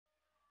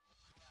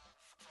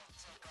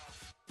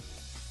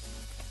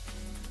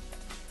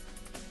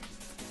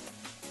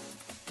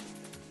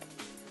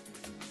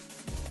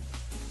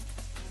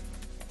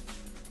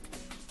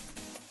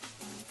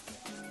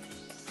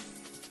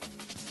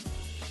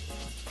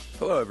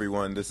Hello,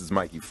 everyone. This is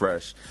Mikey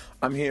Fresh.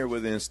 I'm here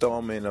with an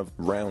installment of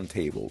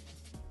Roundtable.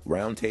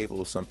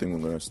 Roundtable is something we're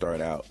going to start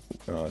out,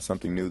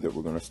 something new that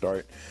we're going to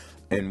start,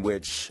 in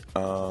which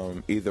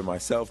either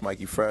myself,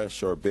 Mikey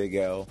Fresh, or Big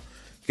L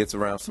gets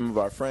around some of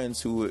our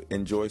friends who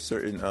enjoy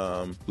certain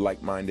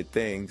like-minded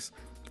things,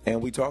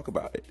 and we talk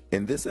about it.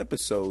 In this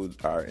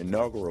episode, our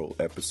inaugural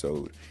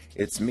episode,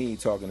 it's me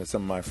talking to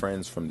some of my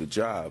friends from the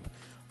job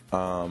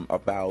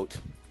about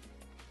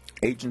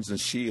Agents of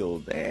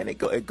S.H.I.E.L.D., and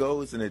it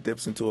goes and it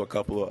dips into a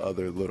couple of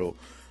other little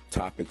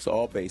topics,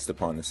 all based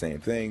upon the same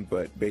thing,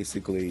 but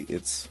basically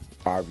it's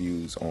our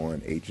views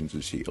on Agents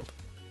of S.H.I.E.L.D.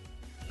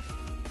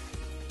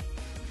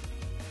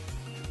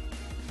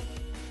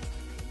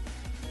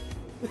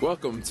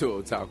 Welcome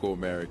to Otaku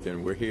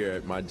American. We're here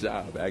at my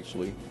job,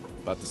 actually,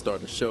 about to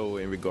start a show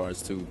in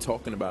regards to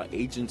talking about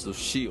Agents of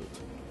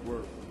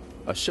S.H.I.E.L.D.,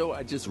 a show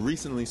I just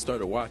recently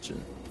started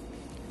watching.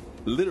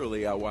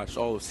 Literally, I watched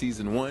all of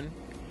Season 1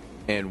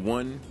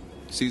 and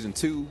Season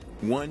 2,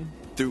 1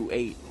 through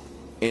 8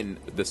 in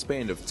the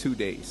span of 2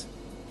 days.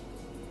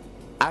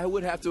 I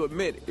would have to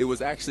admit it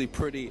was actually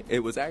pretty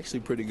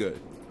good.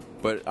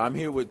 But I'm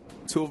here with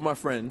two of my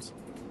friends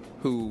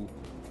who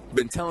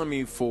been telling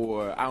me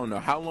for, I don't know,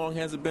 how long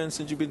has it been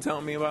since you've been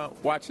telling me about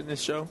watching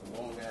this show?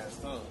 Long ass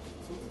time.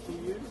 2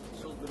 years?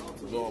 Show's been on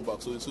too long,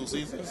 about two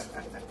seasons.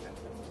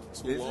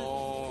 Two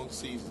long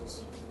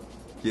seasons.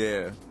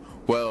 Yeah.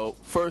 Well,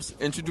 first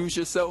introduce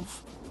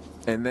yourself,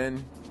 and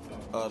then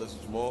This is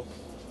Jamal.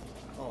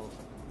 Oh,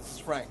 this is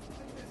Frank.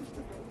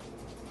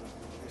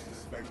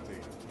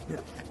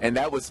 Spectator. and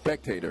that was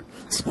Spectator.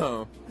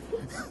 So,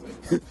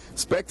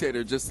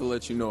 Spectator, just to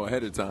let you know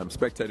ahead of time,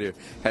 Spectator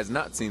has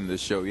not seen this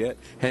show yet,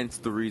 hence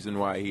the reason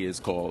why he is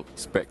called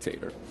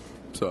Spectator.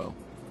 So,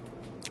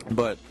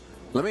 but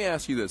let me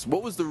ask you this.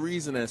 What was the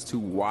reason as to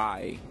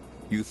why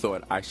you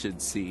thought I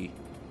should see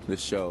the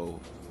show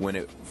when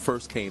it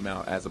first came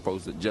out as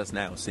opposed to just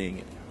now seeing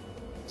it?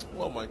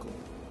 Well, Michael.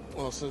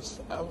 Well, since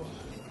I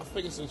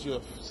figure since you're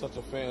such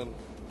a fan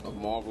of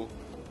Marvel,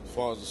 as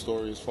far as the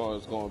story, as far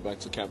as going back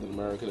to Captain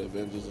America, the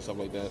Avengers, and stuff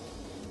like that,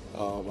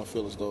 I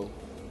feel as though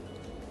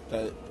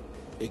that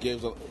it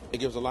gives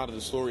a lot of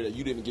the story that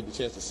you didn't get the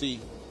chance to see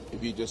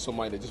if you're just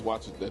somebody that just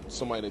watches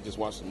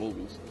the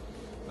movies.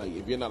 Like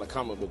if you're not a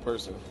comic book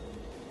person,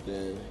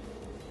 then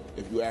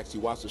if you actually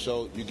watch the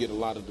show, you get a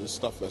lot of the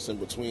stuff that's in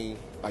between,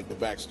 like the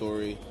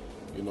backstory,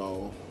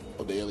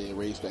 of the alien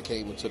race that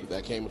came into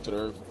the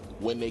Earth,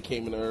 when they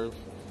came into Earth,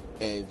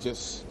 and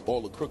just all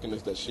the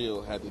crookedness that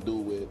S.H.I.E.L.D. had to do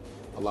with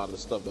a lot of the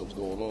stuff that was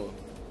going on.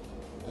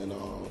 And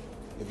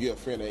if you're a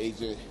fan of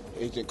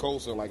Agent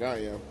Coulson like I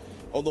am,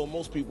 although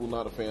most people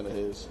not a fan of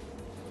his,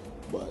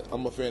 but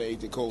I'm a fan of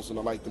Agent Coulson.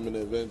 I liked him in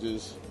the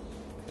Avengers,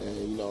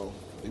 and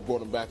they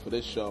brought him back for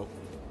this show.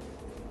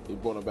 They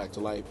brought him back to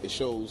life. It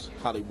shows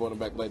how they brought him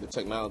back, like the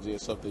technology and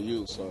stuff they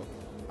use. So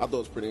I thought it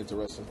was pretty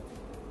interesting.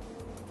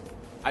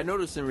 I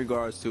noticed in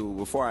regards to,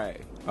 before I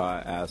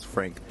asked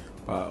Frank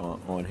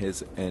on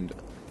his end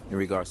in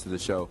regards to the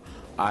show,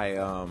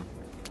 I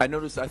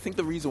noticed, I think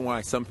the reason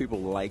why some people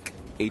like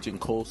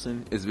Agent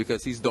Coulson is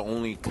because he's the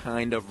only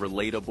kind of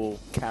relatable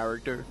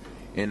character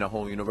in the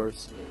whole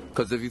universe.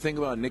 Because if you think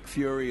about it, Nick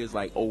Fury is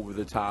like over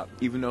the top.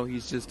 Even though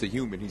he's just a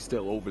human, he's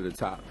still over the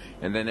top.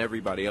 And then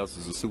everybody else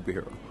is a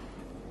superhero.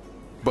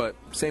 But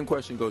same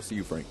question goes to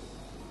you, Frank.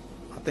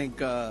 I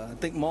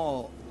think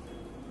Maul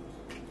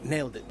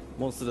nailed it.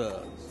 Most of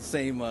the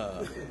same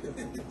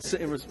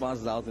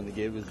responses I was going to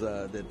give is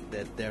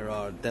that there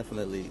are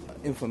definitely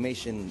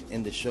information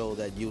in the show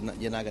that you're not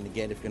going to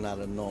get if you're not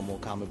a normal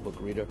comic book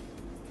reader.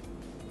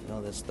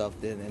 There's stuff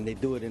there, and they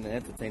do it in an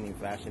entertaining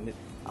fashion.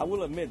 I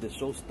will admit the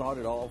show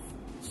started off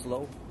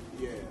slow,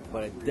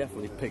 but it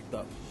definitely picked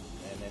up.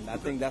 And I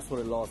think that's what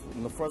it lost.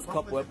 In the first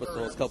couple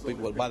episodes,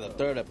 by the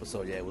third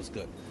episode, it was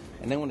good.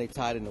 And then when they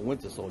tied in the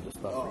Winter Soldier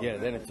stuff,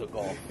 then it took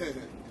off.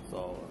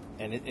 So,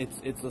 and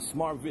it's a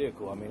smart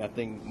vehicle. I mean, I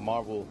think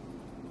Marvel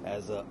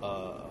has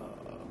a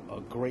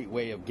great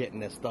way of getting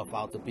their stuff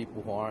out to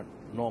people who aren't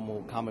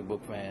normal comic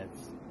book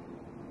fans,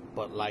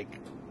 but like,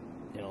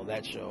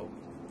 that show,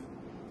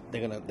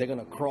 they're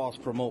gonna cross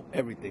promote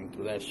everything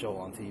through that show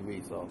on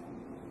TV. So,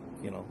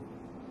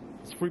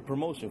 it's free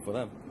promotion for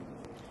them.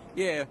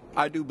 Yeah,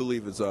 I do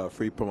believe it's a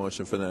free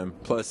promotion for them.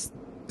 Plus,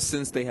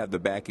 since they have the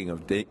backing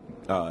of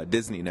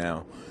Disney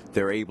now,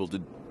 they're able to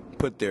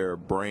put their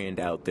brand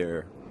out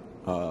there,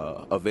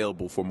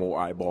 available for more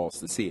eyeballs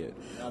to see it.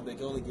 Now they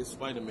can only get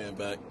Spider-Man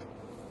back.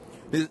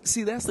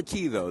 See, that's the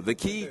key, though. The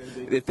key,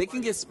 if they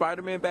can get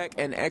Spider-Man back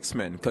and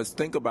X-Men, because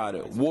think about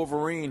it,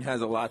 Wolverine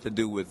has a lot to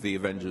do with the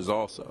Avengers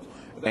also.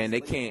 And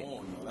they can't,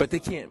 but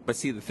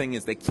see, the thing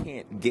is, they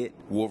can't get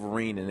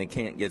Wolverine and they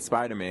can't get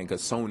Spider-Man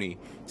because Sony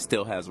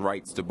still has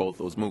rights to both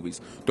those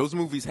movies. Those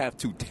movies have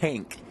to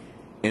tank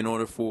in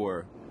order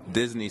for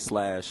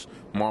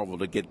Disney/Marvel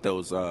to get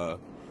those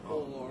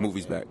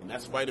movies back.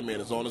 That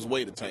Spider-Man is on his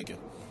way to tanking.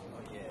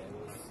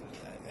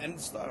 And it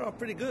started off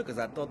pretty good because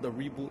I thought the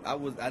reboot.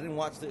 I didn't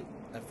watch it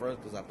at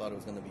first because I thought it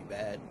was going to be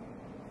bad.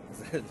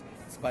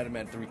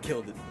 Spider-Man 3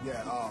 killed it.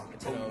 Yeah,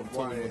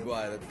 Tobey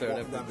Maguire,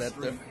 the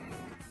third.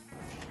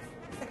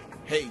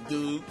 Hey,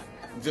 dude,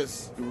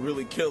 just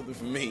really killed it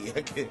for me.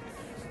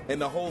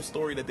 And the whole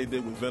story that they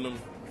did with Venom,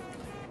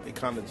 they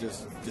kind of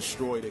just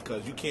destroyed it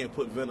because you can't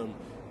put Venom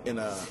in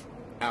a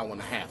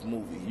hour-and-a-half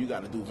movie. You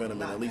got to do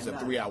Venom in at least a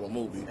 3-hour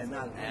movie. And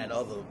not add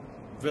other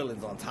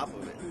villains on top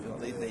of it. You know,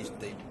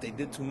 they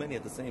did too many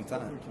at the same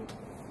time.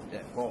 Yeah.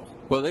 Well,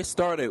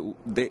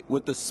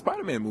 with the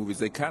Spider-Man movies,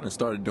 they kind of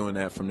started doing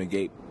that from the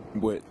gate.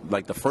 With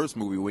like the first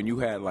movie, when you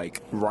had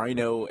like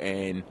Rhino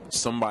and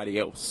somebody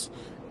else,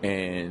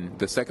 and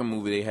the second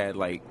movie they had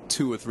like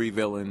 2 or 3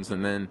 villains,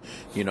 and then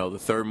the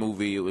third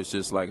movie it was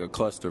just like a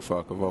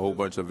clusterfuck of a whole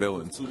bunch of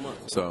villains.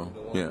 So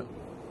yeah.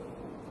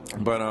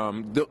 But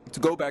to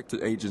go back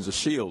to Agents of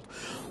S.H.I.E.L.D.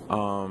 You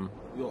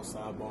all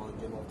sidebar and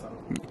getting off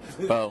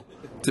topic. Well,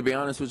 to be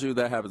honest with you,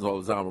 that happens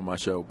all the time on my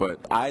show.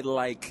 But I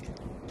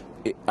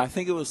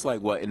think it was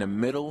like in the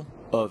middle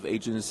of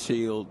Agents of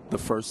S.H.I.E.L.D. the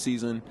first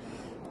season,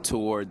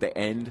 toward the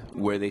end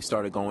where they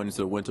started going into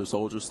the Winter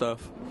Soldier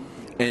stuff.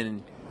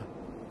 And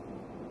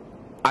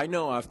I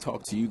know I've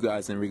talked to you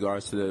guys in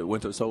regards to the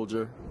Winter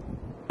Soldier,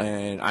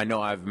 and I know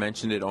I've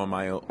mentioned it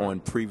on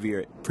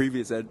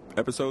previous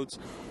episodes.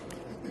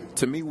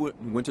 To me,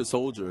 Winter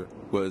Soldier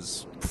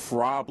was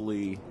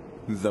probably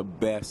the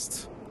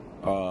best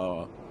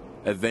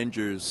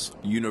Avengers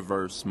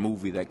universe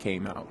movie that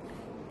came out.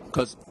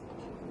 Because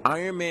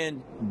Iron Man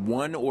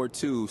 1 or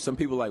 2, some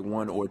people like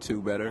 1 or 2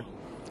 better.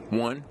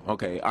 1,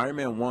 okay. Iron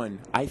Man 1,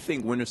 I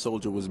think Winter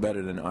Soldier was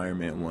better than Iron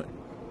Man 1.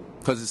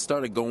 Because it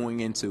started going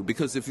into...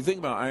 Because if you think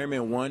about Iron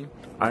Man 1,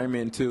 Iron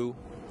Man 2...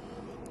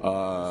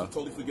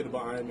 totally forget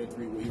about Iron Man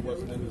 3 where he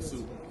wasn't in the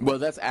suit. Well,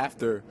 that's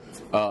after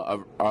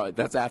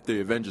the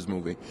Avengers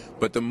movie.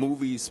 But the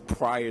movies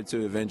prior to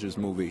the Avengers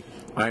movie,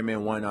 Iron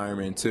Man 1, Iron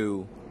Man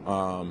 2,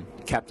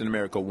 Captain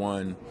America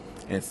 1,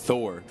 and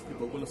Thor.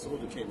 But Winter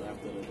Soldier came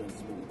after the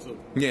Avengers movie too.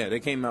 Yeah, they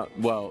came out.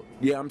 Well,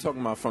 yeah, I'm talking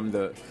about from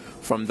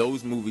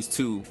those movies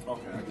to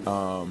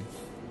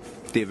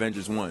the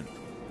Avengers 1.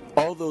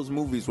 All those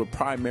movies were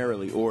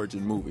primarily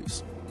origin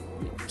movies.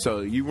 So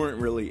you weren't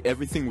really,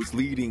 everything was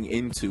leading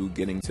into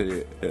getting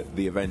to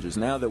the Avengers.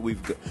 Now that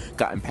we've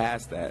gotten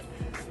past that,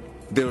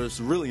 there's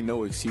really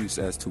no excuse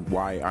as to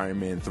why Iron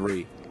Man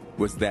 3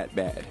 was that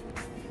bad.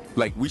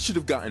 Like, we should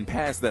have gotten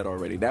past that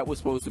already. That was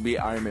supposed to be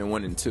Iron Man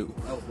 1 and 2.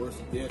 That was worse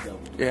than Daredevil.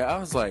 Yeah, I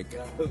was like...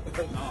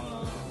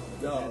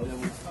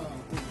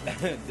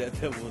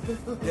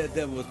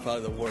 Daredevil was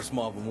probably the worst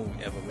Marvel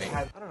movie ever made.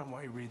 I don't know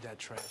why you read that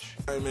trash.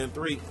 Iron Man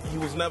 3, he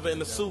was never in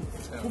the suit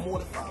for more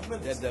than 5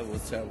 minutes. Daredevil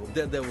was terrible.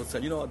 Daredevil was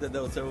terrible. You know what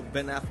Daredevil was terrible?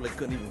 Ben Affleck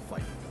couldn't even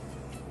fight.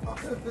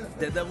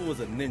 Daredevil was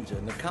a ninja.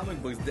 In the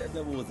comic books,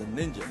 Daredevil was a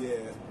ninja.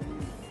 Yeah.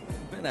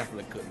 Ben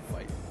Affleck couldn't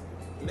fight.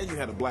 And then you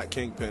had a black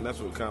Kingpin. That's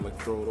what kind of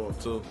threw it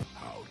off, too.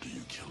 How do you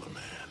kill a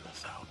man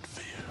without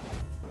fear?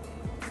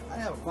 I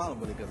have a problem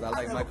with it because I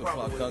like Michael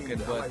Clark Duncan,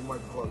 but... I like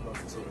Michael Clark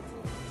Duncan, too.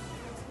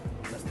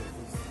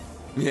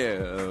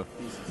 Yeah.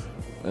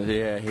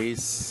 Yeah,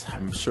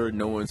 I'm sure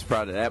no one's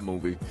proud of that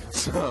movie.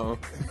 So...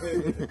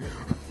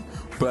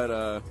 But,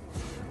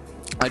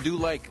 I do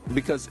like...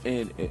 Because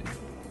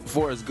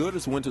for as good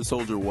as Winter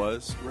Soldier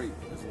was...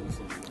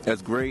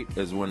 As great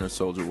as Winter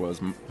Soldier was...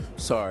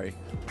 Sorry,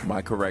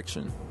 my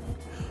correction.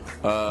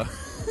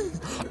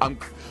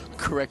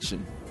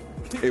 Correction.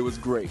 It was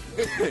great.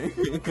 And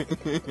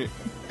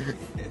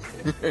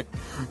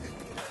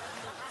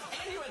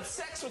you had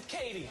sex with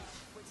Katie.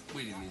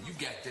 Wait a minute, you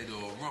got that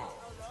all wrong.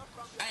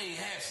 I ain't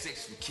have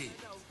sex with Katie.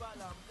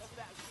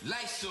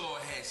 Lysol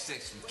had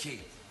sex with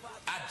Katie.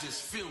 I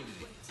just filmed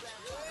it.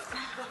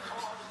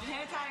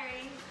 No,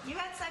 Tyree. You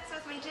had sex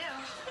with me, too.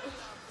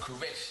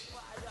 Correction.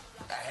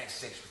 I had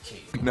sex with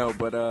Katie. No,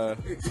 but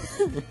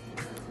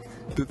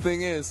the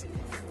thing is,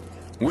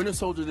 Winter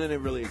Soldier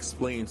didn't really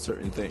explain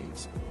certain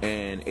things,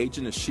 and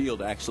Agent of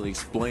S.H.I.E.L.D. actually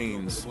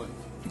explains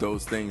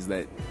those things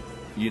that,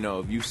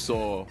 if you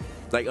saw,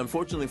 like,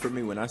 unfortunately for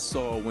me, when I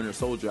saw Winter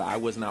Soldier, I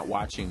was not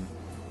watching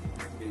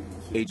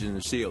Agent of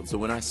S.H.I.E.L.D. So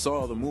when I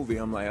saw the movie,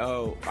 I'm like,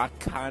 oh, I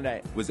kind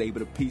of was able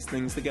to piece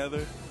things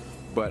together,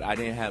 but I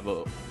didn't have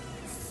a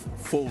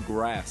full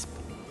grasp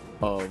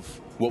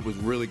of what was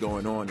really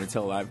going on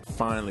until I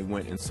finally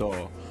went and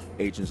saw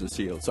Agents of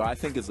S.H.I.E.L.D. So I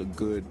think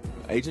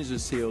Agents of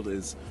S.H.I.E.L.D.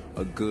 is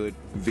a good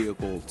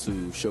vehicle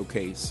to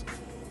showcase.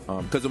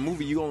 Because a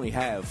movie you only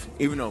have,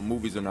 even though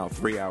movies are now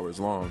 3 hours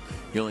long,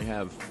 you only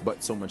have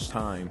but so much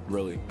time,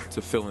 really,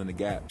 to fill in the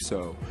gap.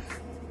 So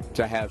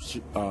to have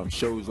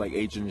shows like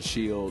Agent of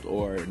S.H.I.E.L.D.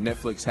 or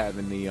Netflix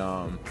having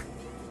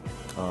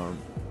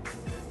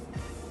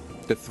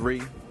the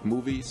 3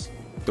 movies,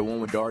 the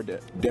one with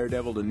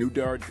Daredevil, the new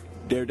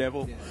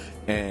Daredevil,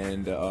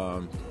 and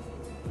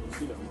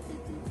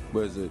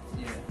what is it?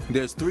 Yeah.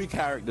 There's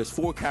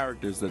 4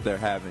 characters that they're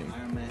having.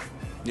 Iron Man.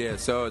 Yeah,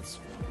 so it's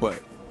what?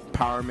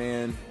 Power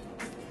Man,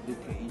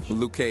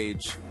 Luke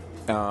Cage,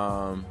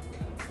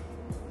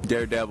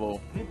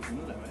 Daredevil.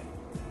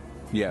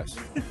 Yes.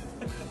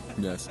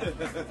 Yes.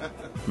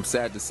 I'm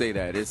sad to say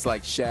that. It's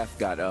like Shaft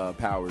got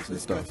powers and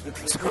stuff.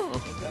 So,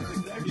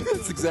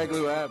 that's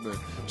exactly what happened.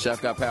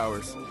 Shaft got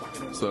powers.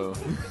 So,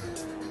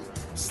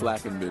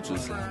 slapping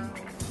bitches.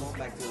 Going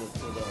back to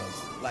the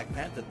Black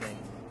Panther thing,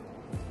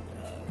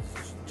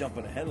 just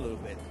jumping ahead a little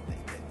bit,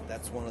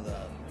 that's one of the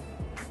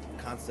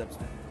concepts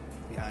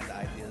behind the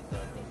ideas,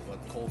 what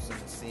Coulson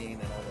is seeing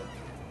and all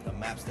the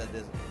maps that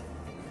there's.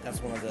 That's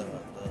one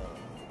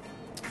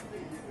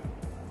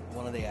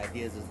of the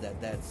ideas is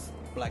that's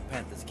Black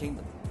Panther's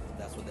kingdom.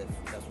 That's what they're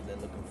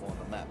looking for on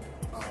the map.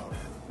 That's what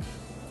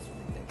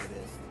they think it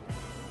is.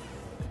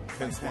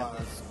 Black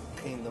Panther's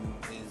kingdom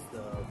is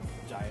the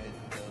giant,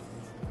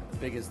 the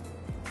biggest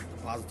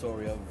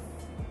depository of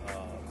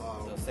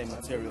the same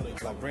material as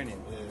vibranium.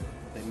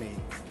 They made,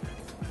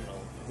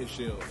 his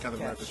shield, Captain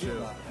America's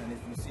shield. And if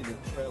you see the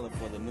trailer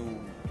for the new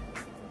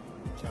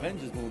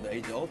Avengers movie, The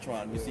Age of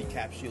Ultron, you see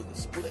Cap's shield is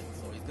split,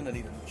 so he's gonna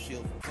need a new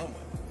shield from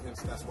somewhere.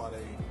 Hence, that's why they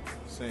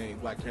saying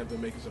Black Panther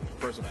makes his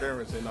first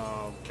appearance in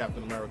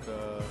Captain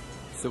America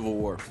Civil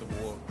War. Civil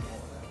War.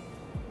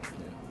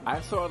 I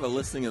saw the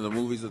listing of the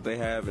movies that they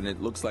have, and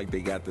it looks like they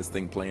got this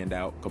thing planned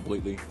out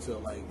completely.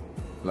 Till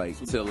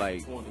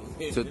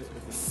to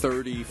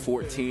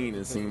 3014,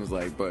 it seems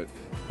like. But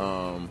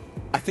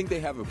I think they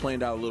have it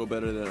planned out a little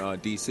better than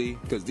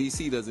DC, because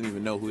DC doesn't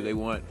even know who they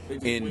want. They're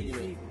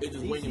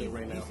just winging it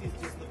right now. DC's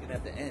just looking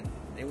at the end.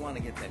 They want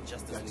to get that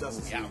Justice League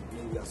movie out.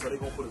 Yeah, so they're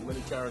going to put as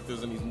many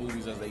characters in these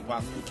movies as they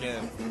possibly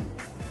can.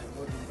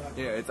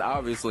 Yeah, it's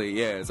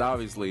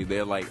obviously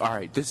they're like, all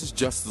right, this is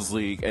Justice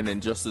League and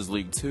then Justice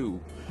League 2,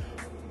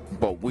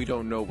 but we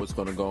don't know what's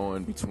going to go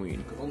in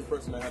between. The only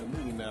person that had a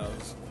movie now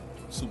is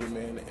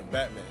Superman and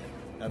Batman.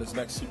 Now this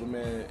next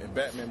Superman and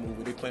Batman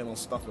movie, they plan on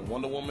stuffing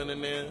Wonder Woman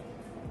in there,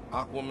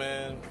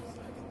 Aquaman,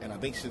 and I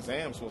think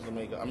Shazam's supposed to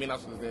make not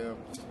Shazam.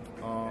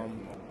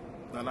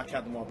 No, not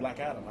Captain Marvel, Black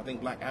Adam. I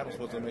think Black Adam's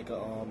supposed to make an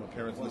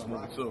appearance in this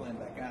movie too.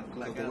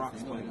 Black The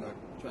Rock's playing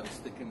that. Try to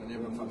stick him in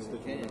every movie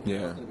they can.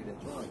 Yeah.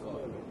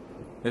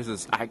 This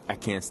is I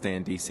can't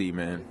stand DC,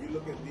 man. If you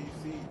look at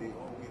DC, they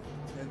always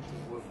tend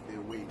to work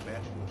their way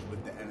backwards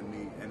with the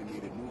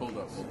animated movies. Hold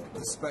up.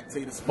 The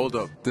Spectator. Hold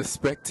up. The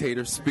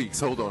Spectator speaks.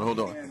 Hold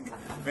on.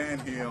 Fan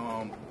here,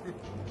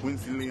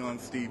 Quincy Leon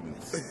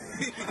Stevens.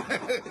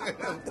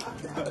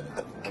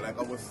 Like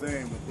I was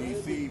saying, with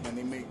DC, when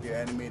they make their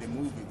animated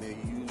movies, they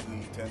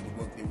usually tend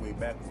to work their way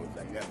backwards.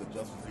 Like you have the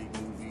Justice League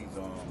movies,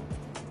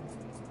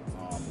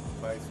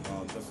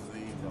 Justice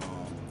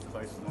League,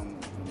 Crisis on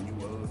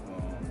New Earth,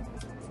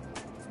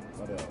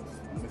 what else?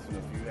 I'm missing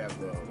a few. You have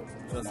the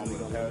Justice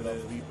League Parallel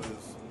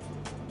Sleepers,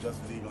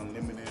 Justice League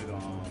Unlimited,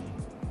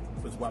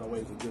 which, by the way,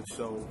 is a good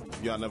show.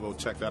 If y'all never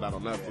check that out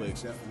on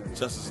Netflix.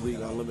 Justice League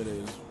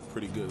Unlimited is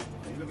pretty good.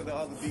 And you look at the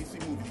other DC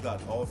movies, you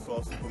got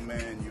All-Star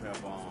Superman, you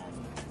have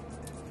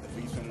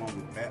the recent one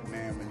with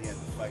Batman when he had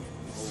to fight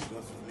the whole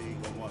Justice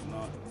League and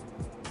whatnot.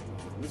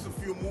 There's a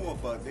few more,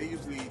 but they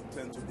usually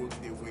tend to work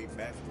their way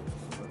backwards.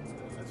 But,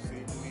 let's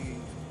see,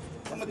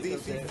 I'm a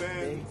DC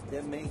fan.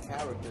 Their main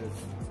characters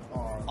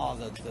are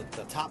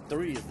the top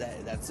three.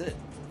 That's it.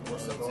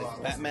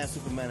 Batman,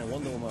 Superman, and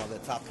Wonder Woman are the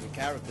top three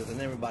characters,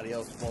 and everybody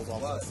else falls off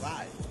to the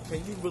side.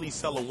 Can you really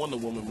sell a Wonder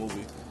Woman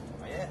movie?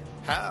 Yeah.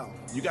 How?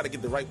 You got to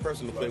get the right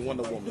person to play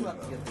Wonder Woman. You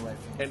have to get the right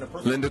people. And the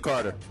person, Linda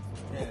Carter.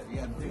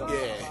 Yeah.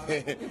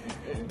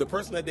 the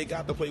person that they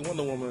got to play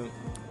Wonder Woman,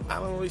 I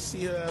don't really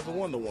see her as a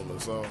Wonder Woman.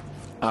 So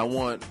I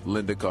want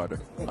Linda Carter.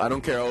 I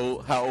don't care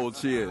how old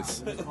she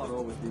is.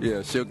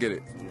 Yeah, she'll get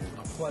it.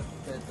 But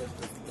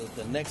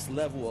the next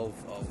level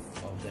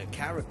of their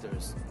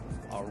characters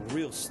are a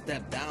real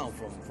step down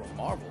from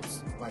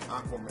Marvel's. like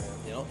Aquaman,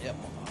 Yeah.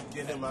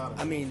 get him out.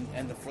 I mean,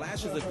 and The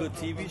Flash is a good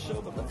TV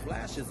show, but The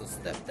Flash is a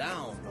step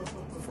down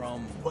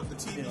from. But the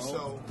TV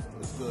show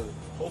is good.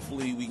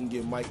 Hopefully, we can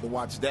get Mike to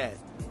watch that,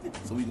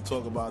 so we can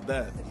talk about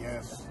that.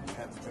 Yes, you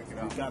have to check it You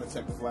out. got to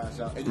check the Flash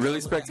out. And you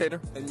Really, gotta look at-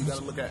 Spectator? And you got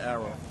to look at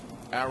Arrow.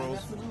 Arrows.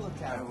 That's another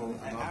character.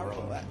 And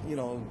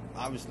Arrow,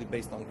 obviously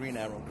based on Green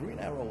Arrow. Green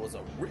Arrow was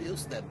a real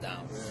step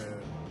down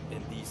in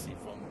DC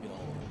from,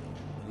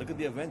 look at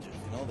the Avengers,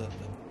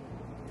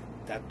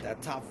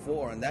 that top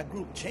four, and that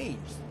group changed.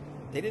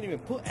 They didn't even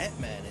put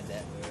Ant-Man in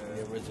that,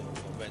 the original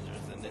Avengers,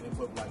 and they didn't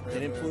put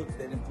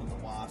the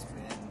Wasp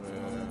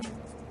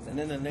in. And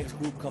then the next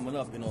group coming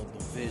up, the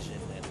Vision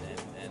and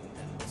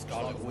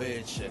Scarlet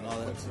Witch and all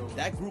that.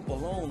 That group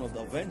alone of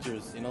the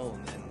Avengers, and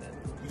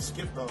You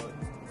skipped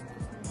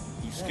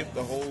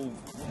the whole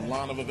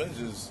line of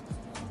Avengers.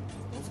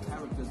 those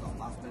characters are a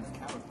lot better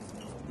characters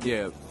now.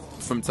 Yeah,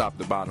 from top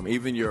to bottom.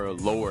 Even your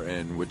lower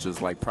end, which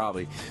is like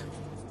probably.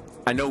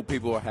 I know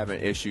people are having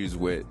issues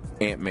with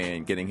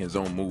Ant-Man getting his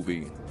own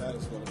movie. That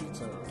is going to be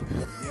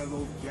terrible.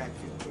 Yellow Jacket,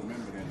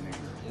 remember that name?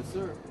 Yes,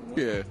 sir.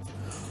 Yeah.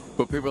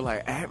 But people are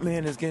like,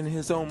 Ant-Man is getting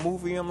his own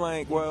movie. I'm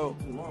like, well,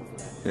 Too long for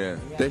that.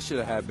 yeah, they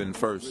should have been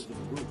first.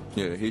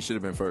 Yeah, he should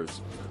have been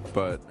first.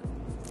 But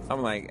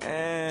I'm like,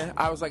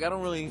 I was like, I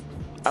don't really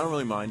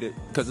mind it,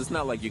 because it's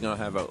not like you're gonna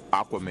have an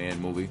Aquaman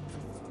movie.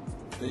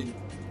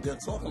 They're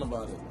talking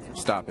about it.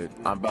 Stop it.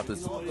 I'm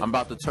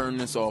about to turn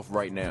this off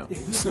right now.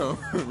 So.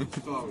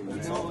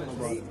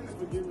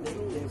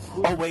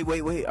 Oh,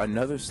 wait.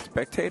 Another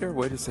spectator?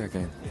 Wait a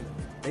second.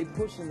 They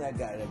pushing that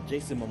guy, that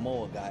Jason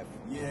Momoa guy.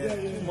 Yeah.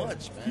 Too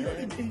much,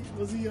 man.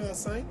 Was he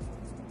signed?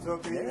 So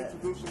can you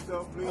introduce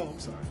yourself, please? Oh, I'm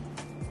sorry.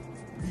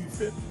 You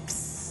fit?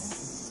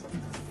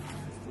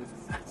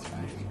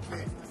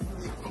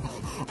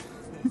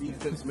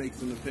 Defense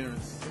makes an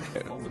appearance.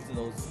 Over to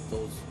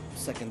those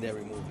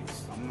secondary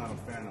movies. I'm not a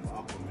fan of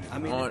Aquaman. I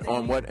mean,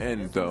 On what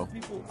end, though?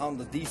 People on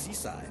the DC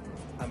side.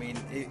 I mean,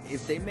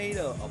 if they made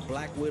a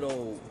Black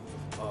Widow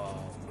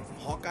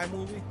Hawkeye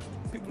movie,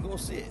 people go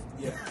see it.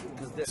 Yeah.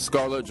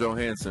 Scarlett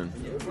Johansson.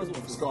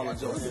 Scarlett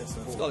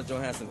Johansson. Scarlett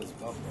Johansson was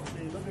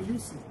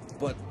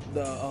but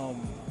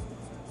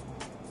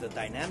the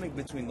dynamic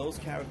between those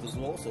characters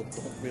who also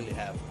don't really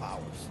have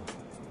powers,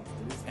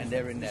 and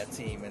they're in that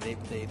team, and they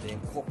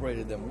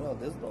incorporated them well.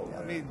 There's no,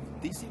 I mean,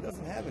 DC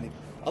doesn't have any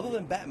other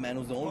than Batman,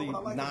 who's the only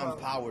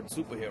non-powered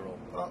superhero.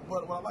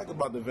 What I like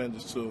about the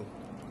Avengers too,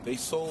 they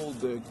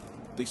sold the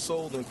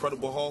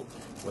Incredible Hulk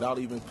without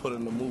even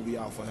putting the movie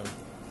out for him.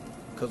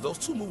 Because those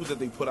two movies that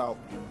they put out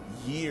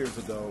years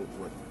ago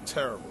were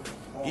terrible.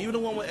 Even the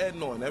one with Ed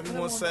Norton,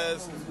 everyone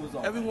says the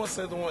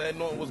one with Ed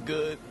Norton was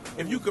good.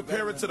 If you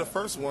compare it to the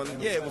first one,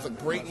 yeah, it was a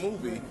great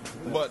movie,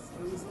 but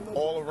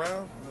all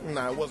around,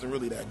 it wasn't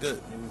really that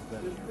good.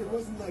 It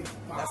wasn't like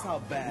That's how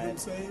bad. You know what I'm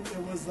saying?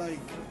 It was like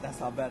That's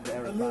how bad the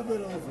era. a little bit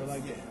over.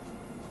 Like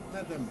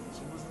not that much.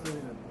 It wasn't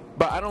really that much.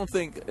 But I don't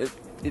think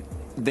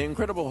the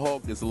Incredible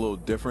Hulk is a little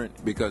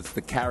different because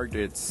the character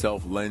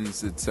itself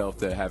lends itself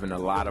to having a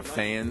lot of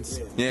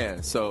fans. Yeah,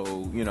 so,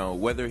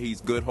 whether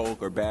he's good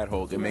Hulk or bad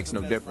Hulk, it makes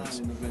no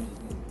difference.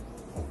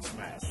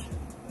 Smash.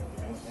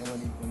 And when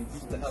he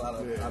beats the hell out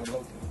of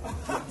Loki.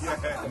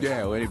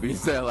 Yeah, when he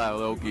beats the hell out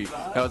of Loki,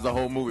 that was the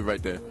whole movie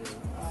right there.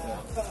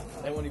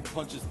 And when he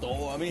punches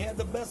Thor, I mean, he had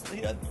the best.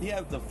 He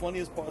had the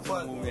funniest parts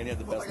of the movie, and he had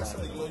the best. Like I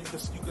said,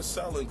 you can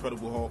sell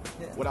Incredible Hulk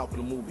without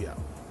putting the movie out.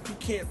 You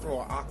can't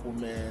throw an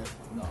Aquaman.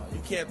 No,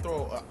 you can't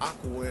throw an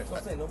Aquaman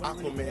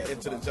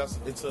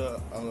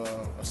into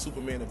a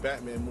Superman and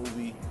Batman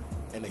movie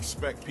and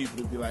expect people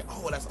to be like,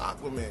 oh, that's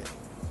Aquaman.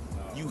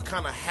 You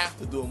kind of have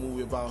to do a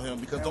movie about him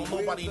because don't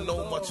nobody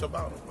know much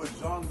about him. But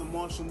John the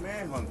Martian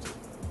Manhunter.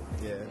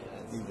 Yeah,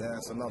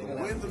 that's another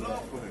one. Where's the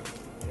love for him?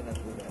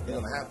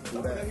 You're gonna have to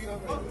do that.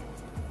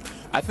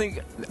 I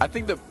think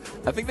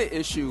the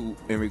issue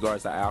in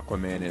regards to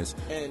Aquaman is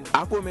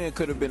Aquaman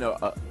could have been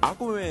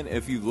Aquaman,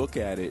 if you look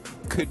at it,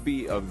 could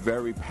be a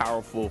very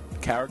powerful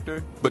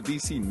character, but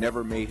DC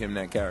never made him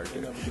that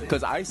character.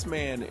 Because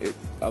Iceman,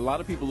 a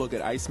lot of people look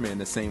at Iceman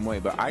the same way,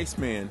 but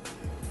Iceman,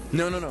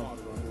 no.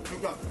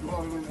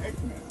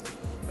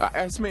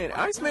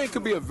 Iceman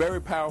could be a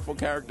very powerful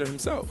character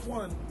himself.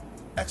 One,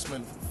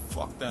 X-Men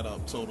fucked that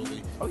up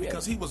totally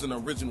because he was an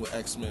original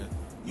X-Men.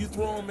 You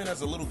throw him in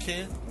as a little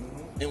kid.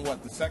 In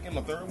what, the second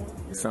or third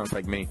one? Sounds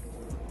like me.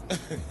 And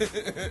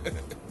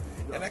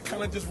that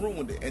kind of just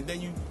ruined it. And then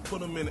you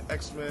put him in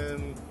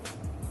X-Men,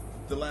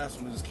 the last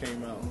one that just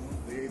came out.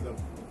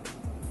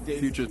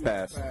 Future's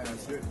Past.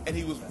 And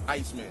he was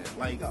Iceman.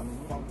 Like,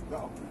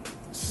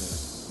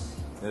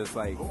 it's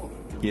like,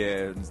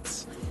 yeah,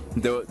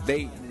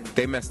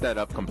 they messed that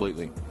up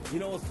completely. You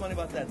know what's funny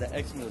about that? The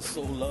X-Men is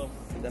so loved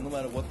that no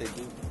matter what they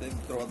do, they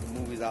throw out the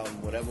movies out in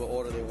whatever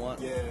order they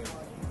want. Yeah.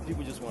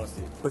 People just want to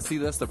see it. But see,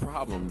 that's the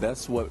problem.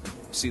 That's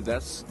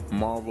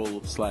Marvel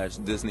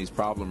 / Disney's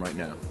problem right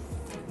now.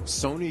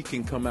 Sony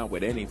can come out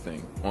with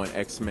anything on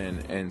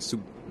X-Men and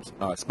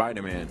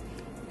Spider-Man,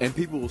 and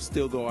people will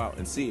still go out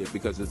and see it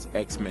because it's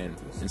X-Men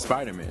and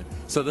Spider-Man.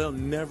 So they're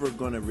never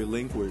going to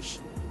relinquish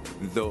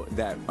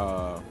that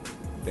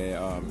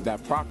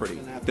property.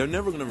 They're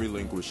never going to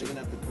relinquish it. They're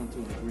going to have to come to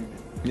an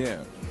agreement.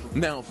 Yeah.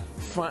 Now,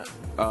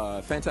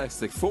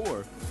 Fantastic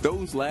Four,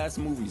 those last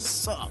movies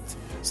sucked.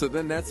 So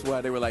then that's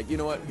why they were like, you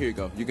know what? Here you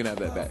go. You can have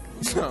that back.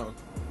 So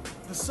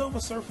the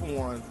Silver Surfer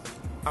one,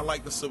 I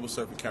like the Silver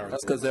Surfer character.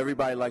 That's because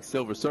everybody likes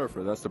Silver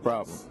Surfer. That's the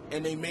problem.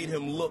 And they made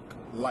him look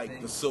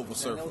like the Silver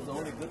Surfer. That was the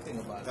only good thing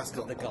about it. That's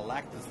the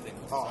Galactus thing.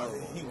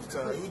 He was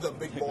terrible. He was a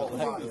big ball of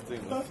fire.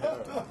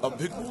 A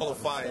big ball of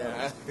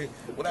fire.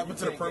 What happened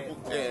to the purple?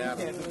 Yeah, if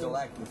you can't do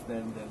Galactus,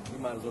 then you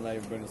might as well not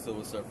even bring the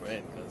Silver Surfer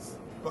in, because.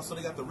 Plus, so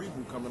they got the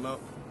reboot coming up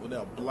with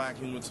that Black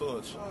Human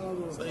Torch.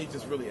 So they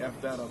just really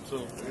effed that up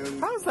too.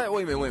 How is that?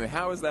 Wait a minute.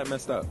 How is that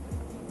messed up?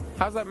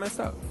 How's that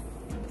messed up?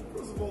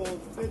 First of all,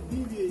 that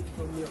deviates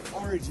from the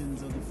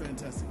origins of the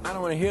Fantastic Four. I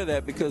don't want to hear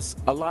that because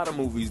a lot of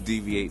movies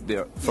deviate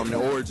from the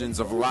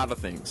origins of a lot of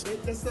things.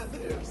 That's not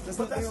theirs. That's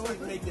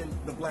like making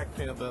the Black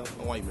Panther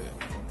a white man.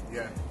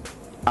 Yeah.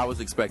 I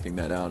was expecting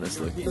that,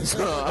 honestly.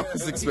 I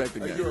was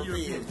expecting that.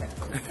 European.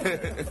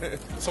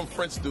 Some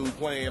French dude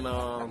playing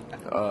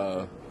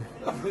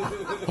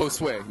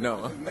Josue,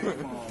 no.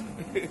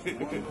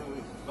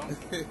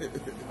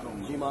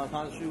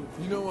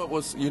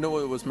 You know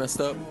what was messed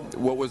up?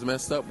 What was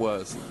messed up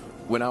was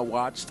when I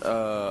watched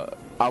I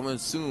would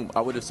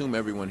assume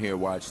everyone here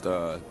watched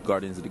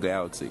Guardians of the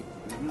Galaxy.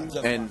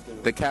 And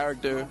the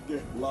character,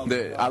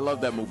 I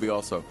love that movie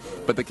also.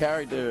 But the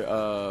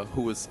character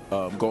who was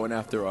going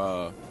after,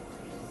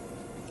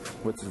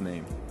 what's his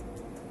name?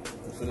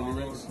 Infinity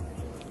Rings?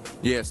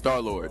 Yeah,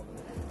 Star-Lord.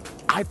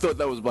 I thought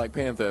that was Black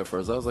Panther at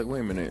first. I was like,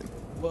 wait a minute.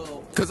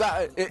 Well, Because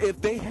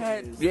if they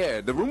had,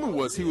 the rumor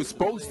was he was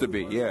supposed to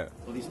be, yeah.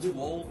 But he's too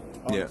old.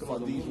 Yeah. So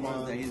the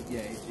rumors that he's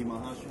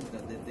Jimahashi,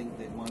 that they think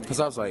they want to. Because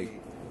I was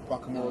like,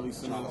 Guacamole,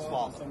 his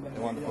father. They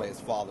wanted to play his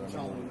father in the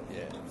movie.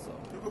 Yeah. So.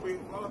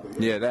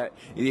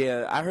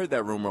 I heard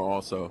that rumor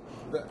also.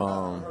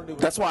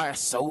 That's why I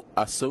so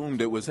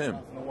assumed it was him. I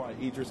don't know why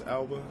Idris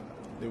Elba,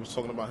 they was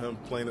talking about him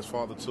playing his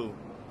father too.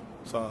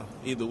 So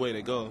either way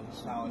they go.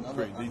 Now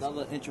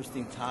another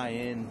interesting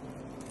tie-in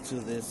to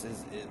this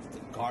is the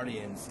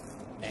Guardians,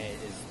 and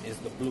is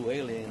the blue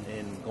alien,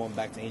 and going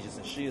back to Agents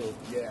of Shield.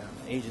 Yeah.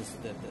 Agents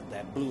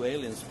that blue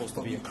alien is supposed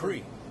to be a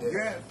Kree.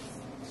 Yes.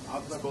 I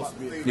was supposed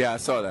to be. Yeah, I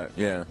saw that.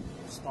 Yeah.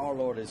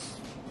 Star-Lord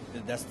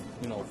that's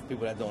for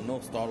people that don't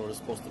know, Star-Lord is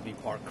supposed to be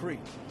part Kree.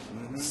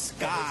 Mm-hmm.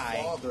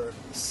 Sky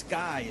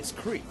is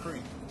Kree.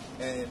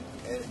 And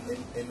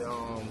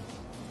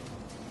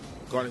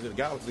Guardians of the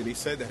Galaxy, they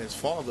said that his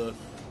father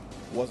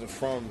wasn't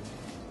from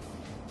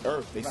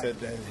Earth. They said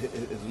that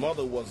his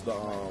mother was the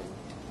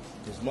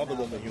his mother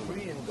was a human.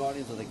 Kree in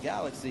Guardians of the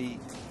Galaxy,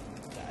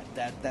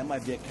 that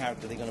might be a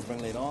character they're gonna bring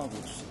later on,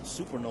 which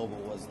Supernova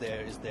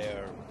is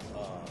their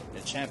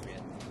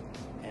champion.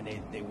 And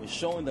they were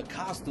showing the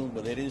costume,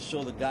 but they didn't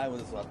show the guy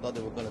with it, so I thought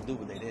they were gonna do,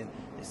 but they didn't.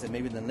 They said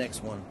maybe the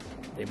next one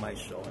they might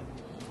show him.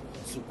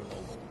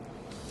 Supernova.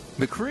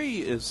 The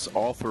Kree is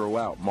all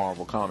throughout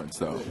Marvel Comics,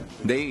 though.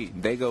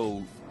 They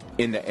go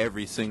into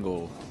every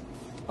single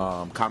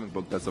comic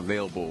book that's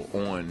available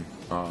on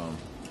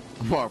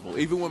Marvel.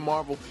 Even when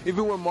Marvel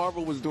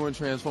was doing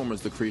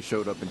Transformers, the Kree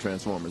showed up in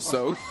Transformers.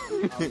 So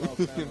I love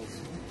Thanos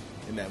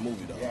in that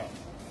movie though. Yeah.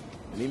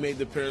 And he made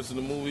the appearance in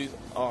the movies.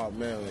 Oh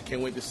man, I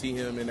can't wait to see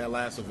him in that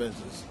last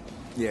Avengers.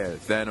 yeah,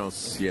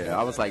 Thanos. Yeah,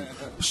 I was like,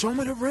 show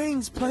me the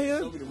rings, player.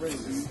 Show me the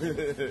rings.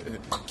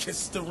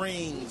 Kiss the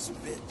rings,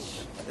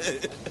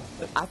 bitch.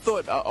 I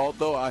thought,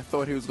 although I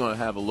thought he was going to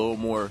have a little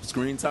more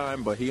screen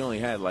time, but he only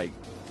had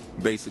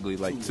basically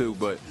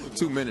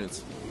 2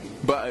 minutes.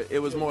 But it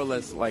was more or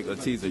less like a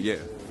teaser, yeah.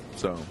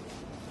 So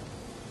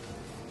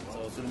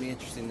it's going to be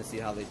interesting to see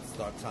how they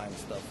start tying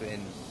stuff in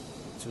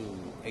to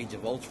Age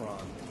of Ultron,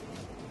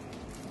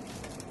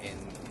 and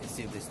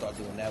see if they start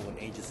doing that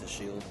with Agents of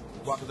S.H.I.E.L.D.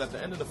 Well, because at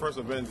the end of the first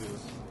Avengers,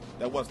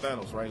 that was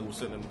Thanos, right? Who was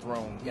sitting in the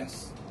throne.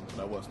 Yes.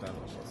 That was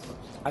Thanos.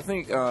 I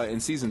think in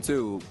season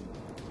 2,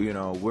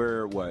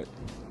 we're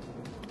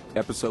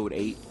episode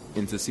 8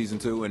 into season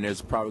 2, and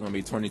there's probably going to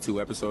be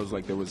 22 episodes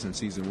like there was in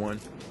season 1,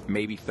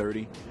 maybe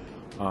 30.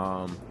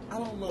 I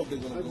don't know if they're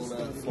going to go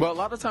that far. Well, a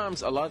lot of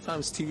times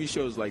TV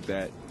shows like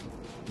that,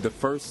 the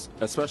first,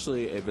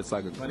 especially if it's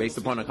based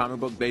upon a comic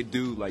book, they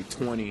do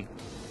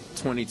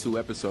 22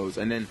 episodes,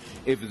 and then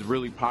if it's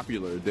really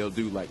popular, they'll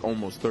do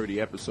almost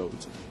 30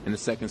 episodes in the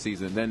second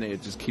season. Then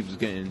it just keeps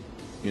getting,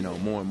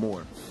 more and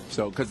more.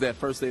 So, because at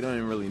first they don't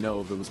even really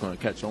know if it was going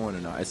to catch on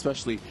or not.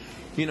 Especially,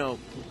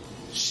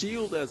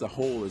 S.H.I.E.L.D. as a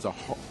whole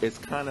it's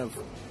kind of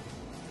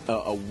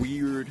a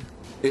weird.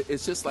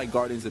 It's just like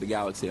Guardians of the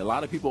Galaxy. A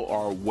lot of people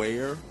are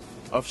aware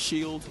of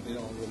S.H.I.E.L.D.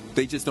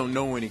 They just don't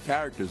know any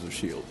characters of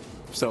S.H.I.E.L.D.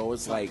 So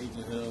it's like,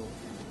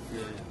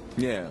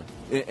 yeah,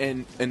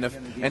 and the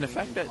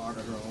fact that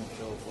Carter, her own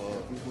show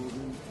for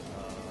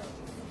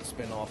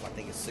spin-off, I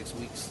think it's 6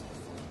 weeks,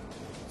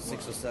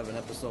 6 or 7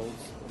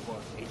 episodes for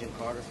Agent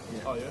Carter.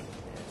 Oh yeah.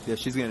 yeah,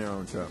 she's getting her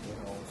own show. Her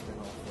own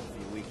spin-off for a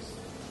few weeks.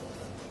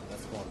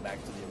 That's going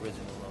back to the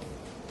original run.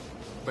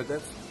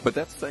 But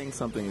that's saying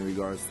something in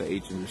regards to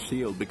Agent of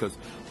S.H.I.E.L.D. because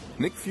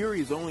Nick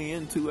Fury is only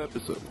in 2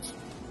 episodes.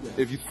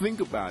 If you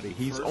think about it,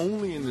 he's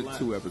only in the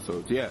 2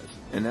 episodes, yes,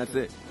 and that's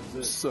it.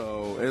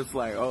 So it's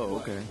like, oh,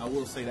 okay. I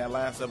will say that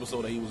last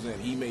episode that he was in,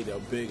 he made a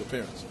big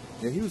appearance.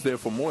 Yeah, he was there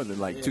for more than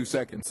 2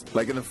 seconds.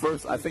 In the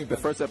first, I think the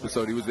first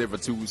episode, he was there for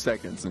 2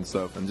 seconds and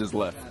stuff, and just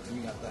left. And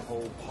you got that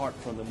whole part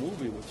from the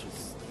movie, which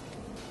is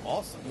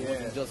awesome. It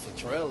wasn't just a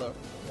trailer.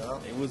 Yeah.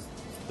 It was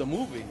the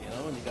movie,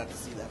 and you got to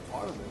see that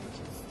part of it, which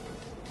is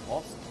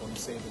awesome. When he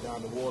saved it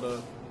down the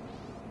water,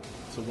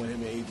 to when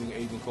him and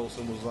Agent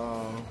Coulson was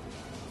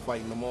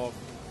fighting them off.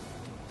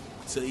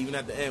 So even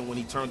at the end, when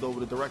he turned over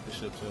the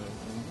directorship to him,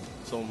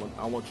 so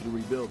I want you to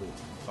rebuild it.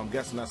 So I'm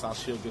guessing that's how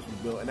S.H.I.E.L.D. gets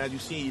rebuilt. And as you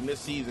see in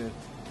this season,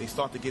 they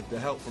start to get the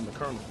help from the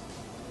Colonel.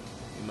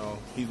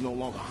 He's no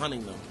longer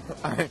hunting them.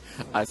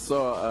 I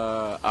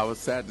saw, I was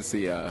sad to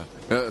see,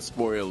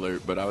 spoiler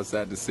alert, but I was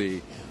sad to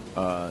see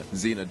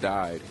Xena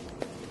died.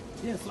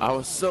 Yes. I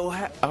was so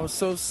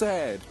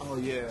sad. Oh,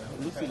 yeah.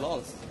 Lucy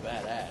Lawless is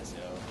badass,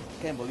 yo.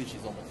 Can't believe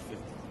she's almost 50.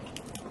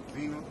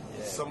 Xena.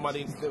 Yeah.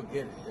 Somebody Still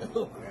get it,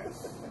 yo.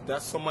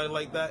 That's somebody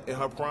like that in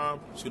her prime.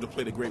 She would have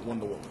played a great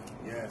Wonder Woman.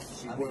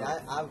 Yes, she I would. mean,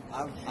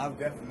 I've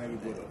Definitely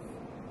would have.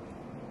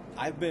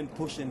 I've been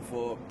pushing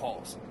for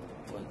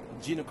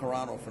Gina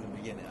Carano from the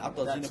beginning. I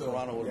thought Gina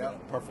Carano would have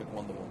been a perfect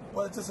Wonder Woman.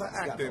 Well, it's just her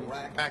acting. got the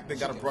rack. Acting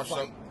She got to can brush up.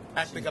 fight.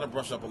 Acting got to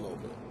brush up a little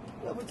bit.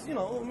 Yeah, but you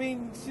know, I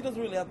mean, she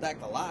doesn't really have to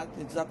act a lot.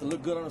 She just have to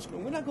look good on the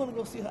screen. We're not going to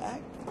go see her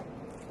act.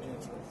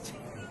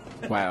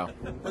 Wow.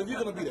 But if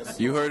you're gonna be the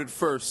You heard it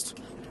first.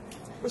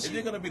 if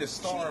you're gonna be the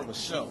star of a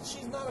show,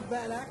 She's not a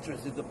bad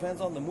actress. It depends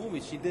on the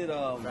movie. She did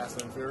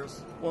Fast and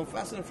Furious. well,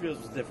 Fast and Furious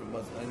was different,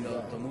 but in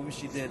the movie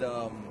she did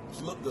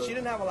She looked good. she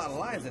didn't have a lot of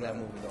lines in that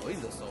movie though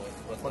either. So,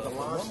 But the lines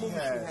one she movie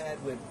had- she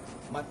had with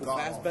Michael God.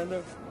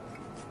 Fassbender,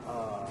 I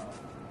don't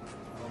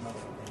remember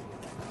her name.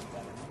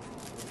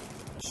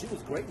 She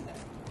was great in that.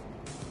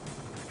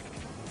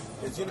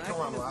 And Gina Her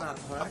acting Carano. is not-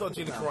 her I thought acting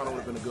Gina is not Carano bad.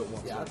 would have been a good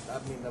one. Yeah, too. I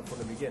mean that from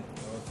the beginning.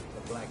 You know,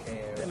 the black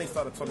hair. Then they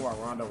started talking about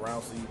Ronda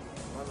Rousey.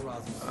 Ronda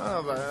Rousey. I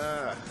was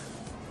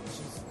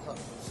like,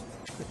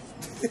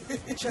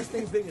 She's chest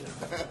ain't big enough.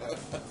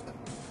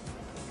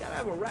 Gotta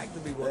have a rack to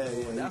be one. Yeah,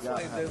 you That's gotta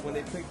why have they, a when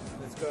they rack.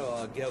 picked this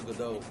girl, Gail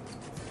Gadot,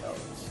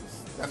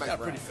 she's got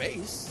a pretty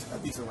face. a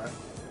decent rap.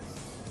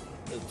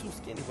 Too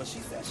skinny, but she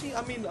said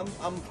I mean,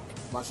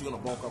 Why she gonna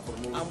bulk up for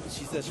the movie?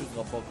 she said she was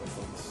gonna bulk up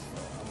for this.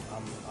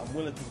 So I'm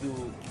willing to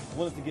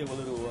give a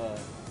little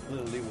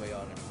leeway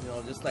on it. You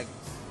know, just like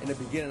in the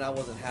beginning, I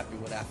wasn't happy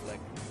with Affleck,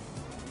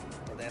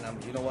 but then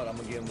you know what? I'm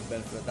gonna give him the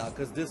benefit of the doubt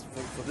because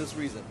for this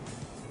reason.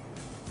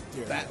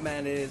 Yeah.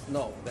 Batman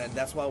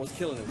that's why I was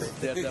killing him.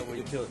 Daredevil,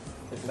 he killed.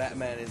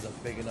 Batman is a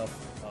big enough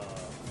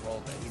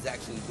role that he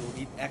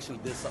actually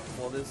did something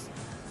for this.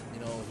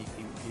 You know,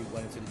 he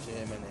went into the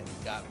gym and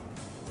he got,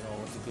 you know,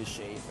 into good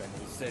shape, and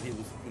he said he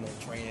was, you know,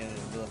 training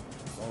and doing.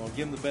 So I'm gonna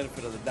give him the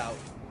benefit of the doubt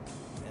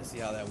and see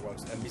how that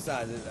works. And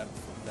besides it, that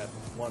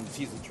one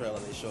teaser trailer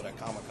they showed at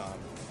Comic-Con,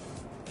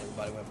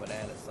 everybody went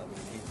bananas. I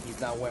mean, he's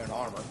not wearing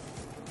armor.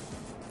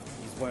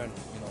 He's wearing,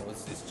 you know,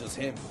 it's just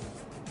him.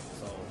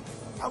 So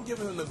I'm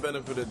giving him the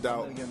benefit of the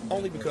doubt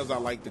only because I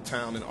like the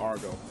town in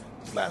Argo.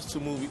 His last two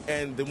movies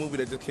and the movie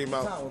that just came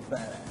out. that was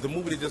badass. The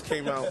movie that just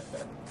came out,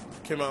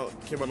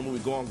 the movie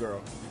Gone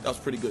Girl. That was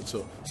pretty good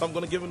too. So I'm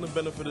gonna give him the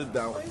benefit of the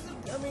doubt. Well,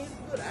 he's a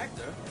good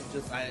actor. It's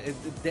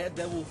just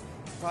Daredevil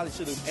probably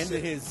should have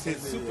ended his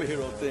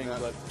superhero thing,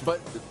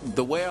 But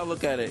the way I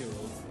look at it,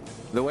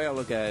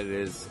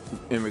 is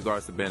in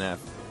regards to Ben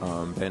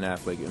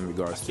Affleck in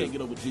regards I to can't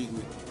get over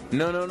Jiggly.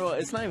 No,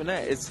 it's not even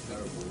that. It's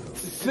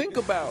think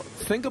about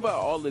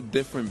all the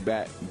different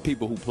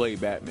people who play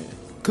Batman.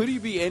 Could he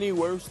be any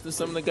worse than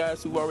some of the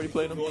guys who already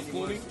played him?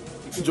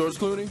 George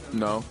Clooney?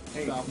 No.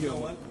 hey, you know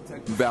what?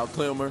 Val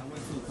Kilmer? I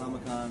went to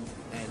Comic-Con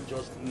and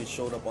George Clooney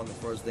showed up on the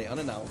first day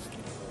unannounced.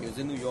 He was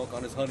in New York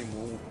on his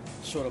honeymoon.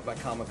 Showed up at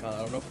Comic-Con. I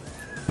don't know,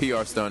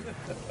 PR stunt.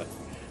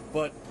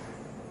 but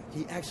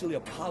he actually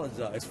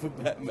apologized for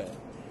Batman.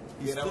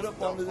 He Yeah, that stood was- up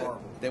that on was the.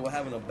 horrible. They were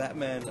having a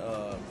Batman,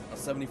 a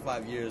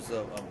 75 years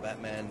of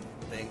Batman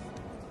thing,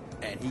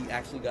 and he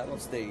actually got on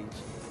stage.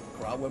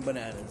 Crowd went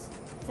bananas.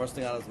 First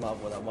thing out of his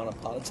mouth was, "I want to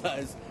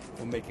apologize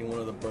for making one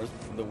of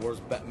the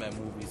worst Batman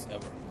movies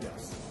ever."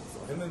 Yes.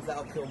 So him and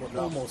Val Kilmer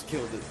Almost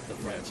killed the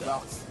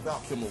franchise.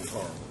 Val Kilmer was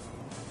horrible.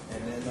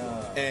 And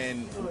then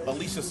And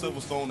Alicia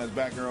Silverstone as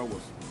Batgirl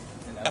was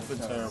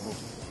effing terrible.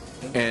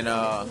 And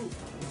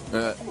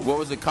what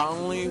was it?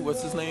 Connolly?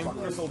 What's his name?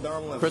 Chris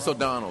O'Donnell. as Chris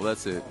Robin. O'Donnell.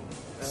 That's it.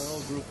 that whole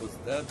group was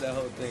that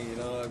whole thing, you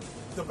know.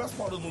 The best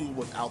part of the movie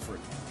was Alfred.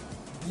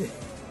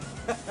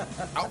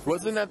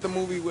 Wasn't that the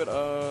movie with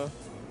Arnold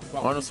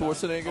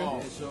Schwarzenegger?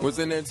 Oh. Was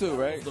in there too,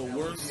 right? The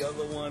worst. The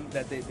other one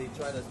that they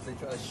try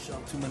to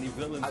shove too many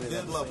villains. I in at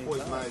did the love same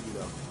Poison time. Ivy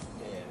though.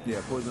 Yeah.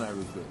 Yeah, Poison Ivy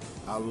was good.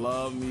 I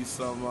love me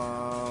some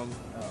Uma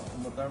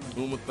Thurman.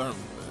 Uma Thurman,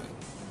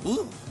 man.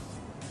 Ooh.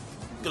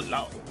 Good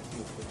lord.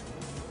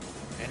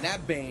 And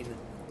that Bane,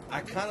 I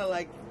kind of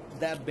like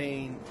that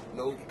Bane.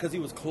 Nope. Because he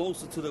was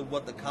closer to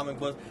what the comic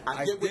was.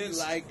 I get what did you-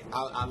 like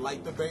I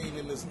like the Bane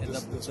in this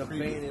the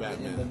previous Bane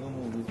Batman. in the new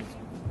movies.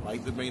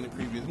 Like the Bane in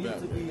previous Needs to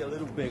Batman. be a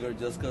little bigger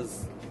just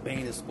because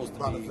Bane is supposed to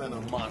About be the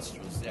Venom.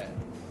 monstrous. Yeah.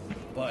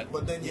 But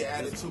But then you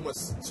added too much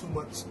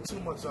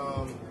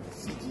CGI.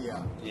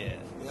 Yeah.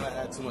 You gotta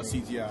add too much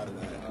CGI to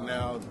that. And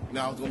now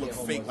it's gonna look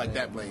fake like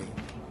that Bane.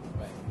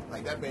 Right.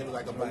 Like that Bane look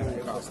like a Right, balloon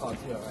it was a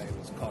costume. cartoon, right? It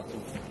was a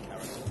cartoon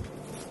character.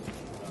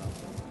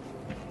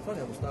 Funny,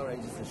 I was Star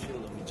Agents and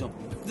Shield and we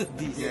jumped into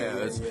DC.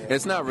 Yeah,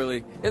 it's not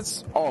really.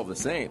 It's all the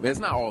same. It's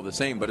not all the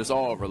same, but it's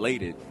all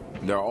related.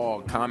 They're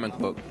all comic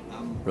book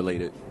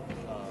related.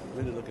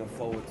 Really looking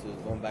forward to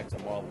going back to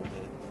Marvel,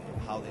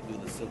 how they do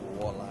the Civil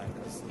War line,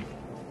 because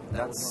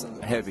That's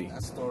heavy.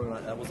 That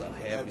storyline, that was a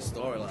heavy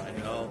storyline,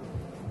 you know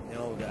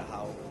that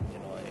how, you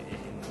know,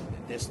 and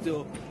they're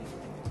still,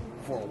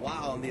 for a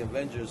while in the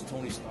Avengers,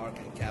 Tony Stark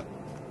and Cap,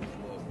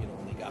 well, you know,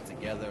 they got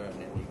together and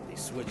then they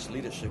switched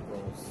leadership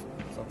roles.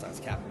 Sometimes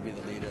Cap would be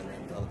the leader, and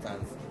then other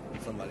times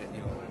somebody, you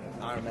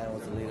know, Iron Man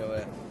was the leader.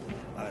 And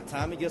by the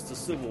time it gets to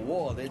Civil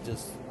War, they're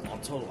just on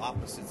total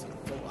opposite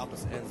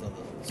ends of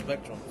the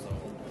spectrum. So,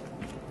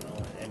 you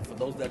know, and for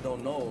those that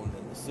don't know,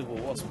 in the Civil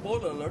War,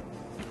 spoiler alert,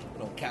 you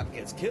know, Cap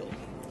gets killed.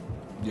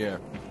 Yeah.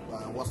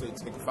 Once they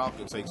take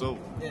Falcon takes over.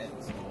 Yeah.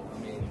 So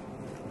I mean,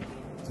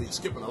 So you're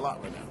skipping a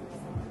lot right now.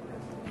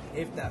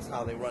 if that's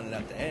how they run it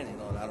at the end, you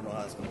know, and I don't know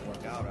how it's going to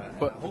work out.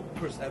 But- I hope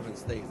Chris Evans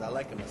stays. I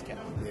like him as Cap.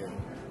 Yeah.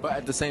 But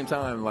at the same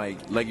time,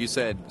 like you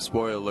said,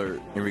 spoiler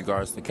alert in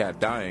regards to Cap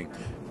dying,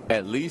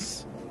 at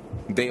least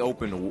they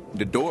opened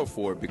the door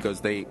for it because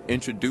they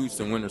introduced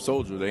in Winter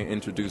Soldier, they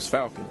introduced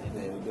Falcon.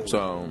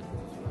 So,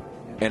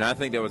 and I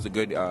think that was a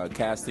good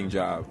casting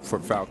job for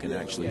Falcon,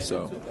 actually.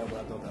 So, I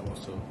thought that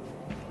was too.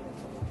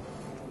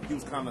 He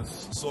was kind of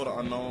sort of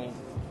unknown,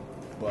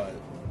 but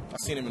I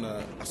seen him in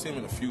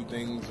a few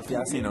things. Yeah,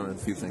 I seen him in a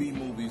few B things.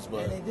 movies,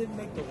 but And they did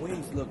make the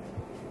wings look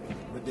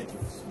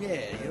Ridiculous.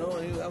 Yeah, you know,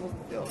 that was,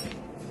 yo,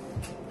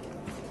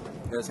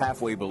 it's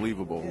halfway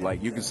believable.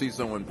 Like you can see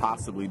someone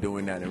possibly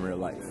doing that in real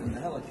life. and the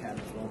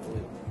Helicarriers don't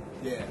believe.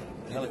 yeah,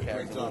 The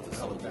Helicarriers job with the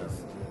for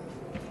soldiers.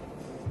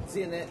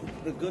 See, and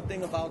the good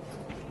thing about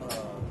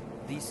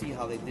DC,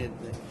 how they did,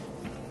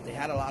 they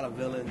had a lot of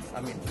villains.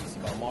 I mean,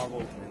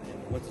 Marvel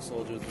and Winter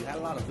Soldiers, you had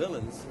a lot of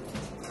villains,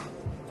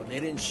 but they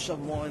didn't shove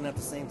them all in at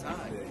the same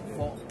time. They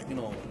fought, you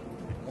know,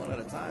 one at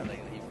a time. Like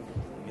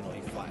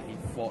he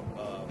fought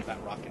Fat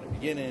Rock in the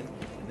beginning,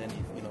 and then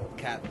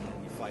Cap, and then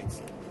he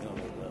fights, the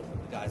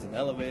guys in the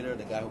elevator,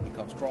 the guy who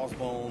becomes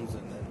Crossbones,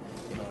 and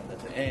then, at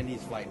the end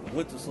he's fighting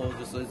Winter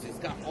Soldier. So it's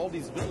got all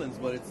these villains,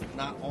 but it's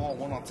not all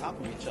one on top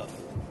of each other.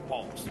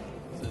 Pause.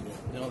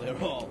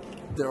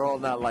 They're all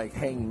not like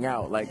hanging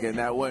out like in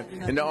that one.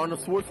 And the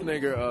Arnold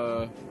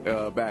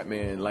Schwarzenegger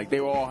Batman, like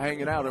they were all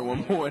hanging out at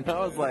one point. I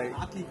was like,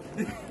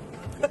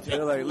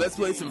 they're like, let's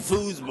play some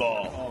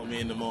foosball. Call me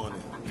in the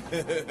morning.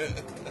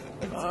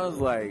 I was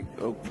like,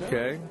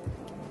 okay.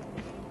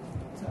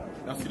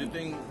 Now, see, the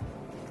thing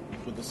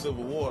with the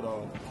Civil War,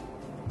 though,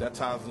 that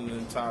ties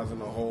in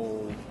the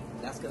whole.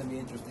 That's going to be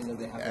interesting if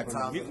they have At to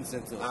bring times, mutants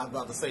into it. I was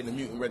about to say the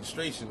mutant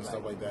registration and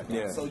stuff like that.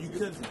 Yeah. So you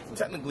could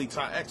technically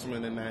tie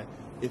X-Men in that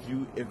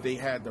if they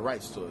had the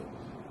rights to it,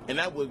 and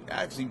that would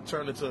actually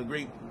turn into a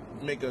great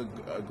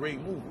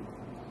movie.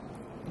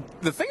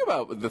 The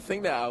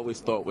thing that I always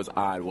thought was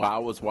odd while I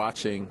was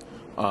watching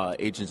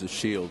Agents of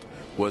S.H.I.E.L.D.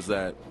 was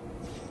that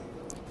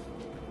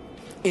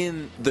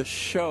in the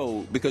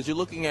show, because you're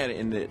looking at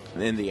it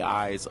in the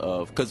eyes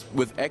of, because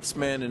with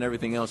X-Men and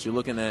everything else, you're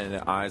looking at it in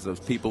the eyes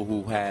of people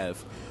who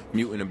have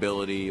mutant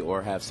ability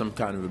or have some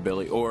kind of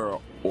ability or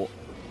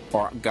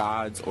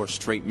gods or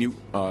straight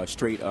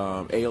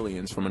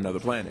aliens from another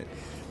planet.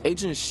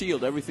 Agent of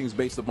S.H.I.E.L.D., everything's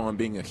based upon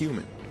being a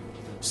human.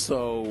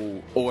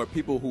 So, or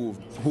people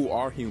who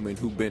are human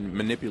who've been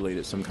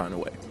manipulated some kind of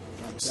way.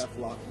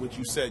 Deathlock, which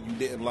you said you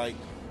didn't like,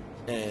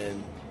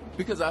 and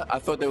Because I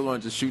thought they were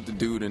going to just shoot the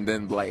dude and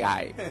then be like, all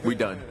right, we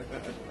done.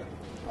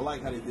 I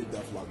like how they did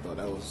Deathlock though.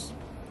 That was.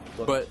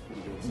 But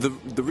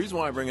the reason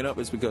why I bring it up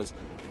is because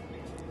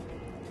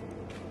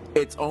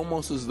it's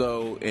almost as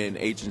though in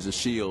Agents of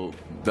S.H.I.E.L.D.,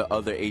 the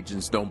other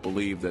agents don't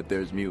believe that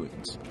there's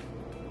mutants.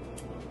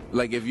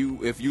 Like if you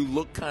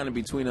look kind of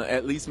between,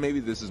 at least maybe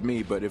this is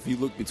me, but if you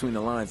look between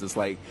the lines, it's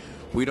like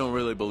we don't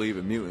really believe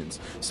in mutants.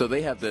 So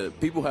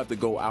people have to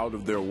go out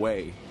of their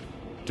way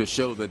to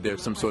show that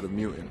there's some sort of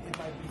mutant. It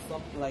might be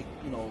something like,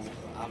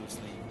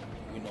 obviously,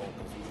 we know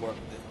because we work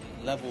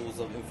the levels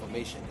of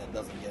information that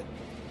doesn't get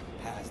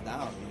passed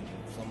down.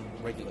 Some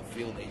regular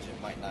field agent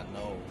might not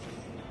know,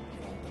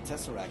 what the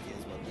Tesseract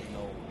is, but they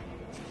know,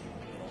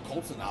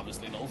 Coulson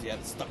obviously knows he had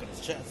it stuck in his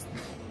chest.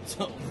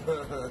 So,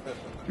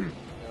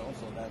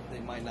 so that they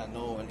might not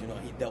know, and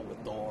he dealt with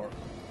Thor.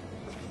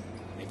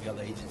 Maybe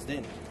other agents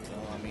didn't.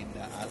 I mean,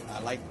 I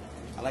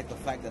like the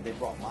fact that they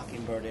brought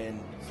Mockingbird in,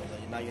 so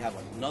that now you have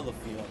another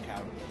female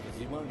character.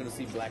 Because you weren't going to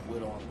see Black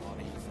Widow on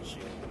Agents of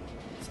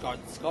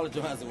S.H.I.E.L.D. Scarlett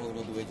Johansson wasn't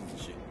going to do Agents of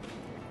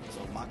S.H.I.E.L.D.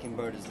 So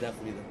Mockingbird is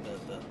definitely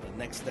the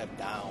next step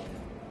down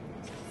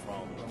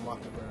from.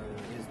 Mockingbird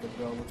is the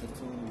girl with the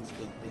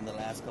two. In the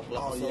last couple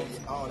Oh episodes.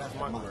 yeah. Oh, that's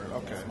Mockingbird.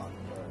 Okay. That's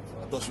Mockingbird. So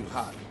I thought she was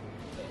hot.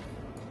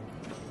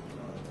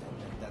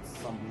 that's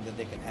something that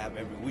they can have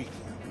every week.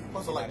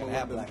 Plus, I They're like not gonna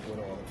have Melinda. Black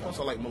Widow all the time. Plus,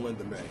 I like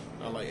Melinda May.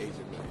 I like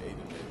Agent May.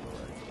 Agent May. All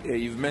right. Yeah,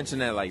 you've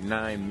mentioned that like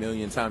 9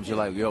 million times. You're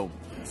like, yo,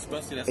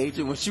 Especially that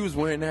Agent, when she was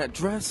wearing that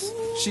dress,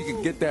 she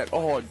could get that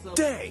all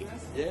day.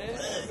 Yeah,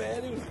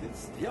 man.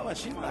 And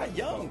she's not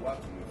young.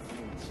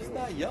 She's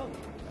not young.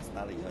 That's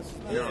not a young.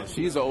 She's not young.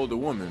 She's an older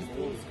woman.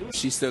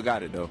 She still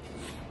got it though.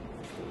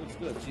 It's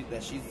good.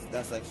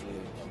 That's actually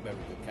a very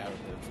good character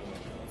too.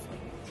 So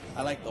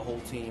I like the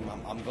whole team.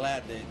 I'm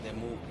glad they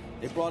moved.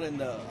 They brought in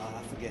the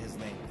I forget his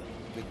name,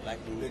 the big black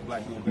dude. Big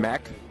black dude.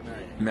 Mac,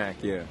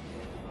 yeah.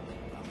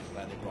 I'm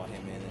glad they brought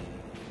him in. And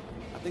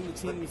I think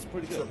the team is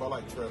pretty good. Trip, I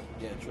like Trip.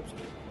 Yeah, Trip's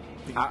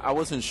good. I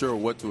wasn't sure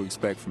what to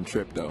expect from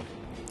Trip though,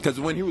 because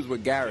when he was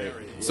with Garrett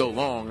so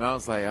long, I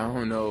was like, I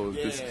don't know.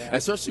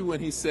 Especially when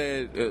he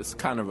said, it's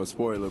kind of a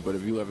spoiler, but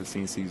if you haven't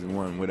seen season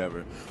 1,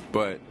 whatever.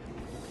 But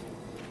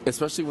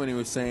especially when he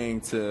was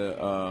saying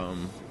to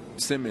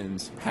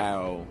Simmons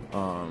how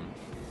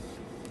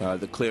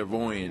the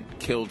clairvoyant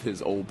killed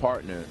his old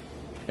partner,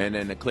 and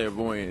then the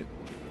clairvoyant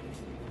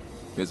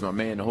is my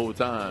man the whole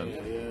time.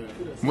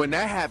 When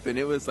that happened,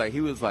 it was like he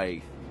was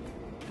like,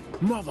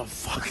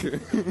 motherfucker.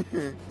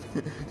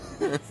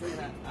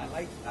 I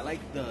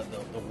like the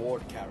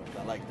Ward character.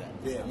 I like that.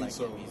 Yeah, I me like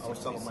too. him. I was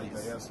telling Mike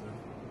that yesterday.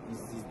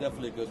 He's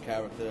definitely a good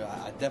character.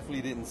 I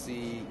definitely didn't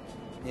see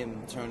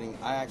him turning.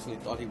 I actually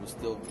thought he was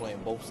still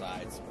playing both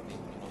sides when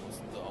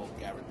the whole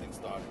Garrett thing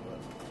started.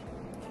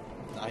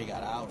 But now he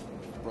got out.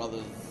 And his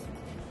brothers,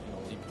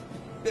 he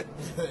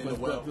In the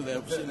well. through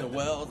that shit in the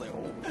well. I was like,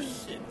 oh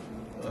shit.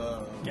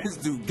 This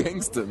dude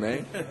gangster,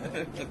 man.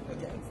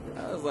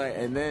 I was like,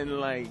 and then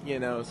like,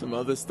 some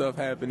other stuff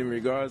happened in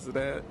regards to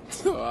that.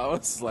 So I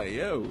was like,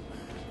 yo,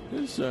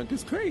 this junk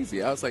is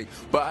crazy. I was like,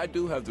 but I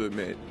do have to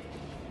admit,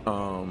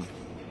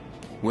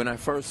 when I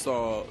first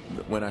saw,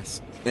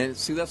 and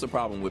see, that's the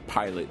problem with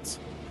pilots.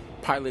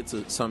 Pilots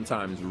are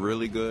sometimes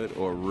really good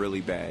or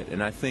really bad.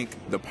 And I think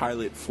the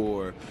pilot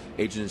for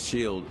Agents of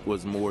S.H.I.E.L.D.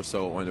 was more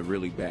so on the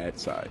really bad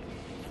side.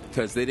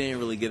 Because they didn't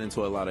really get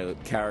into a lot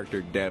of character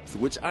depth,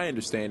 which I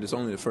understand. It's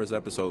only the first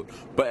episode.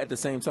 But at the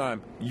same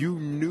time, you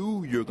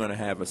knew you're going to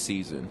have a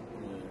season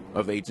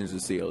of Agents of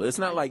S.H.I.E.L.D. It's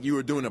not like you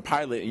were doing a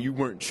pilot and you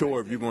weren't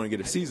sure if you're going to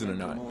get a season or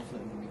not. In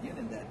the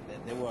beginning, that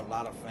there were a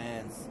lot of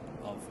fans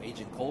of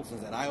Agent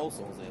Coulson's, and I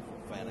also was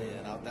a fan of it.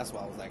 And that's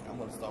why I was like, I'm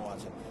going to start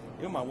watching.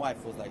 Even my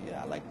wife was like,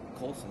 yeah, I like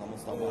Coulson. I'm going to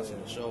start watching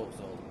the show.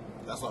 So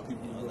that's why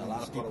people. A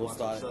lot of people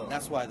started.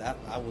 That's why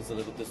I was a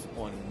little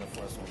disappointed in the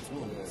first one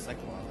too. And the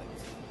second one, I was like.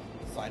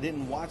 So I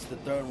didn't watch the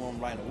third one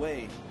right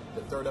away.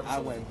 The third episode. I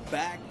went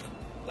back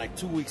like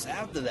 2 weeks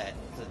after that,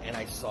 and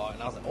I saw it,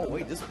 and I was like, "Oh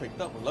wait, this picked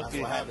up." And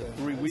luckily, I had the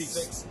 3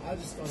 weeks. I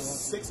just started watching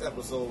 6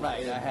 episodes.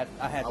 Right, I had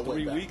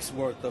 3 back. weeks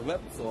worth of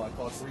episodes. I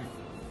caught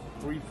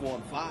 3, 4,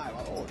 and 5.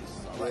 Oh, this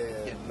is all right.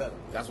 It's getting better.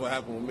 That's what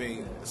happened with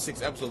me.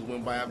 6 episodes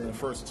went by after the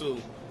first 2.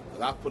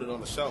 And I put it on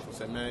the shelf and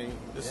said, "Man,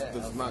 this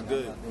is not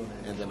good."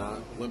 And then I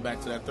went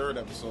back to that third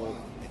episode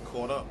and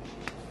caught up.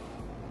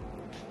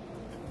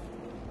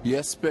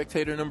 Yes,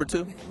 spectator number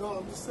 2? No,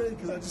 I'm just saying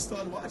because I just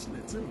started watching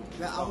it too.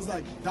 Now, I was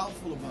like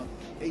doubtful about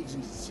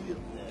Agents of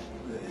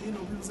S.H.I.E.L.D.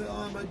 People say,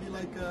 oh, it might be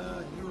like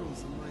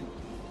Heroes. I'm like,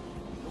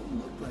 it don't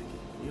look like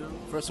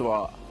it, First of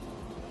all,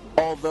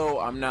 although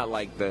I'm not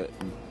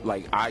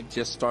I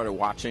just started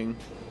watching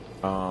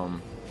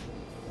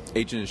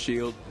Agent of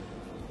S.H.I.E.L.D.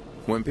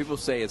 When people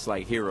say it's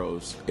like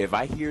Heroes, if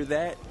I hear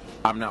that,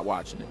 I'm not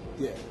watching it.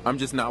 Yeah. I'm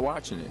just not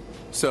watching it.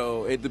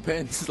 So it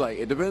depends.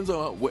 It depends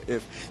on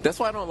that's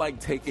why I don't like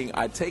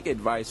I take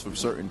advice from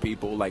certain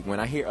people. Like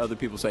when I hear other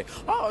people say,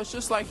 "Oh, it's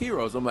just like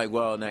Heroes," I'm like,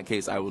 well, in that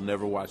case, I will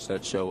never watch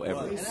that show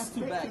ever. And that's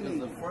too bad because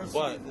the first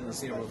season of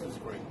Heroes was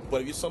great.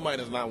 But if you're somebody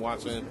that's not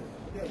watching,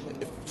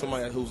 if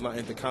somebody who's not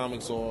into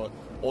comics, or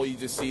all you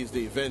just see is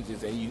the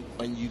Avengers, and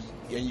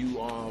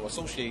you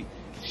associate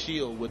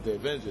S.H.I.E.L.D. with the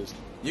Avengers,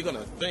 you're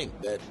gonna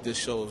think that this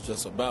show is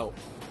just about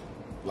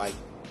like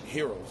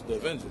Heroes, the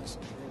Avengers.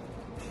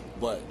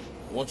 But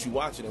once you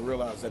watch it and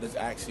realize that it's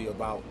actually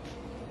about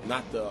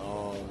not the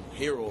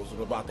heroes,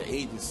 but about the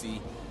agency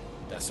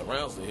that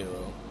surrounds the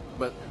hero.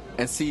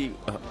 And see,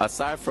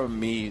 aside from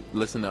me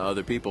listening to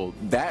other people,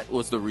 that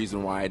was the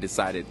reason why I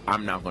decided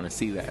I'm not going to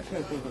see that.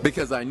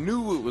 Because I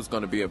knew it was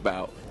going to be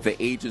about the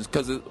agents,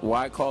 because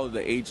why call it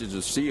the Agents of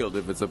S.H.I.E.L.D.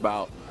 if it's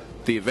about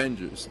the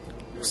Avengers?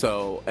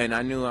 So, and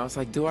I knew, I was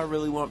like, do I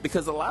really want,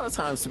 because a lot of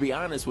times, to be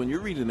honest, when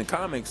you're reading the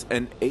comics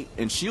and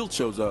S.H.I.E.L.D.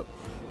 shows up,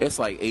 it's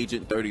like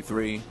Agent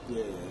 33,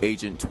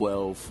 Agent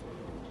 12.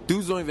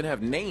 Dudes don't even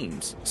have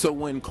names. So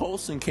when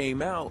Coulson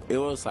came out, it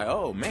was like,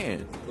 oh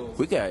man,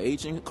 we got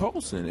Agent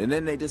Coulson. And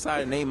then they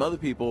decided to name other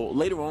people.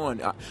 Later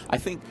on, I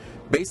think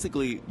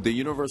basically the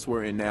universe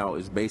we're in now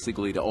is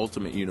basically the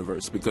Ultimate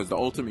Universe, because the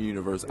Ultimate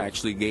Universe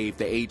actually gave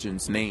the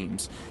agents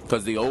names.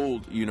 Because the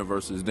old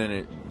universes, then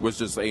it was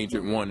just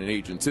Agent 1 and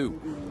Agent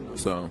 2.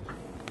 So,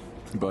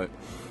 but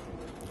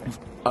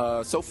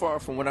so far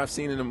from what I've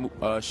seen in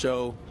the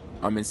show,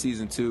 I'm in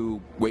season 2,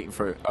 waiting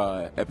for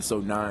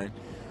episode 9.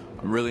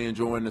 I'm really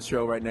enjoying the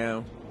show right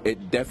now.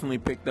 It definitely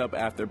picked up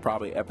after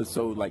probably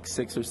episode like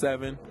 6 or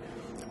 7,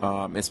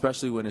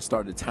 especially when it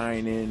started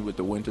tying in with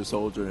the Winter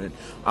Soldier, and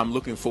I'm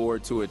looking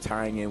forward to it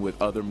tying in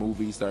with other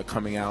movies that are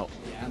coming out.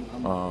 Yeah,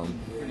 I'm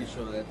pretty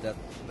sure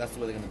that's the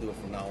way they're going to do it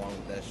from now on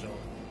with that show.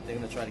 They're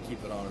going to try to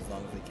keep it on as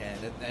long as they can.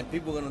 And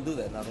people are going to do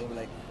that now. They're going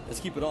to be like, let's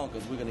keep it on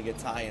because we're going to get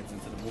tie-ins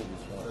into the movies.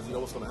 Because you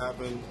know what's going to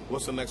happen?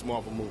 What's the next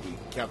Marvel movie?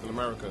 Captain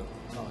America?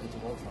 No, Age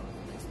of Ultron is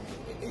the next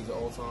movie. Age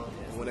of Ultron?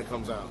 Yeah. When it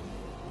comes out?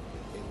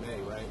 In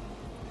May, right?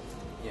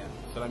 Yeah.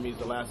 So that means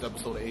the last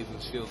episode of Agents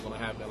of S.H.I.E.L.D. is going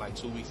to happen like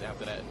 2 weeks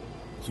after that.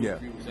 3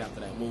 weeks after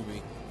that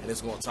movie. And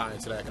it's going to tie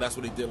into that. Because that's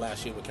what they did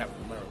last year with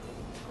Captain America.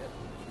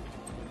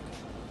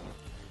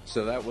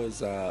 So that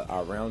was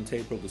our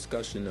roundtable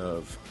discussion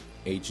of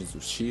Agents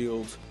of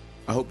S.H.I.E.L.D.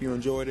 I hope you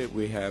enjoyed it.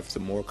 We have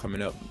some more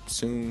coming up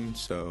soon,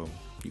 so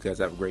you guys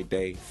have a great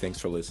day. Thanks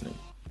for listening.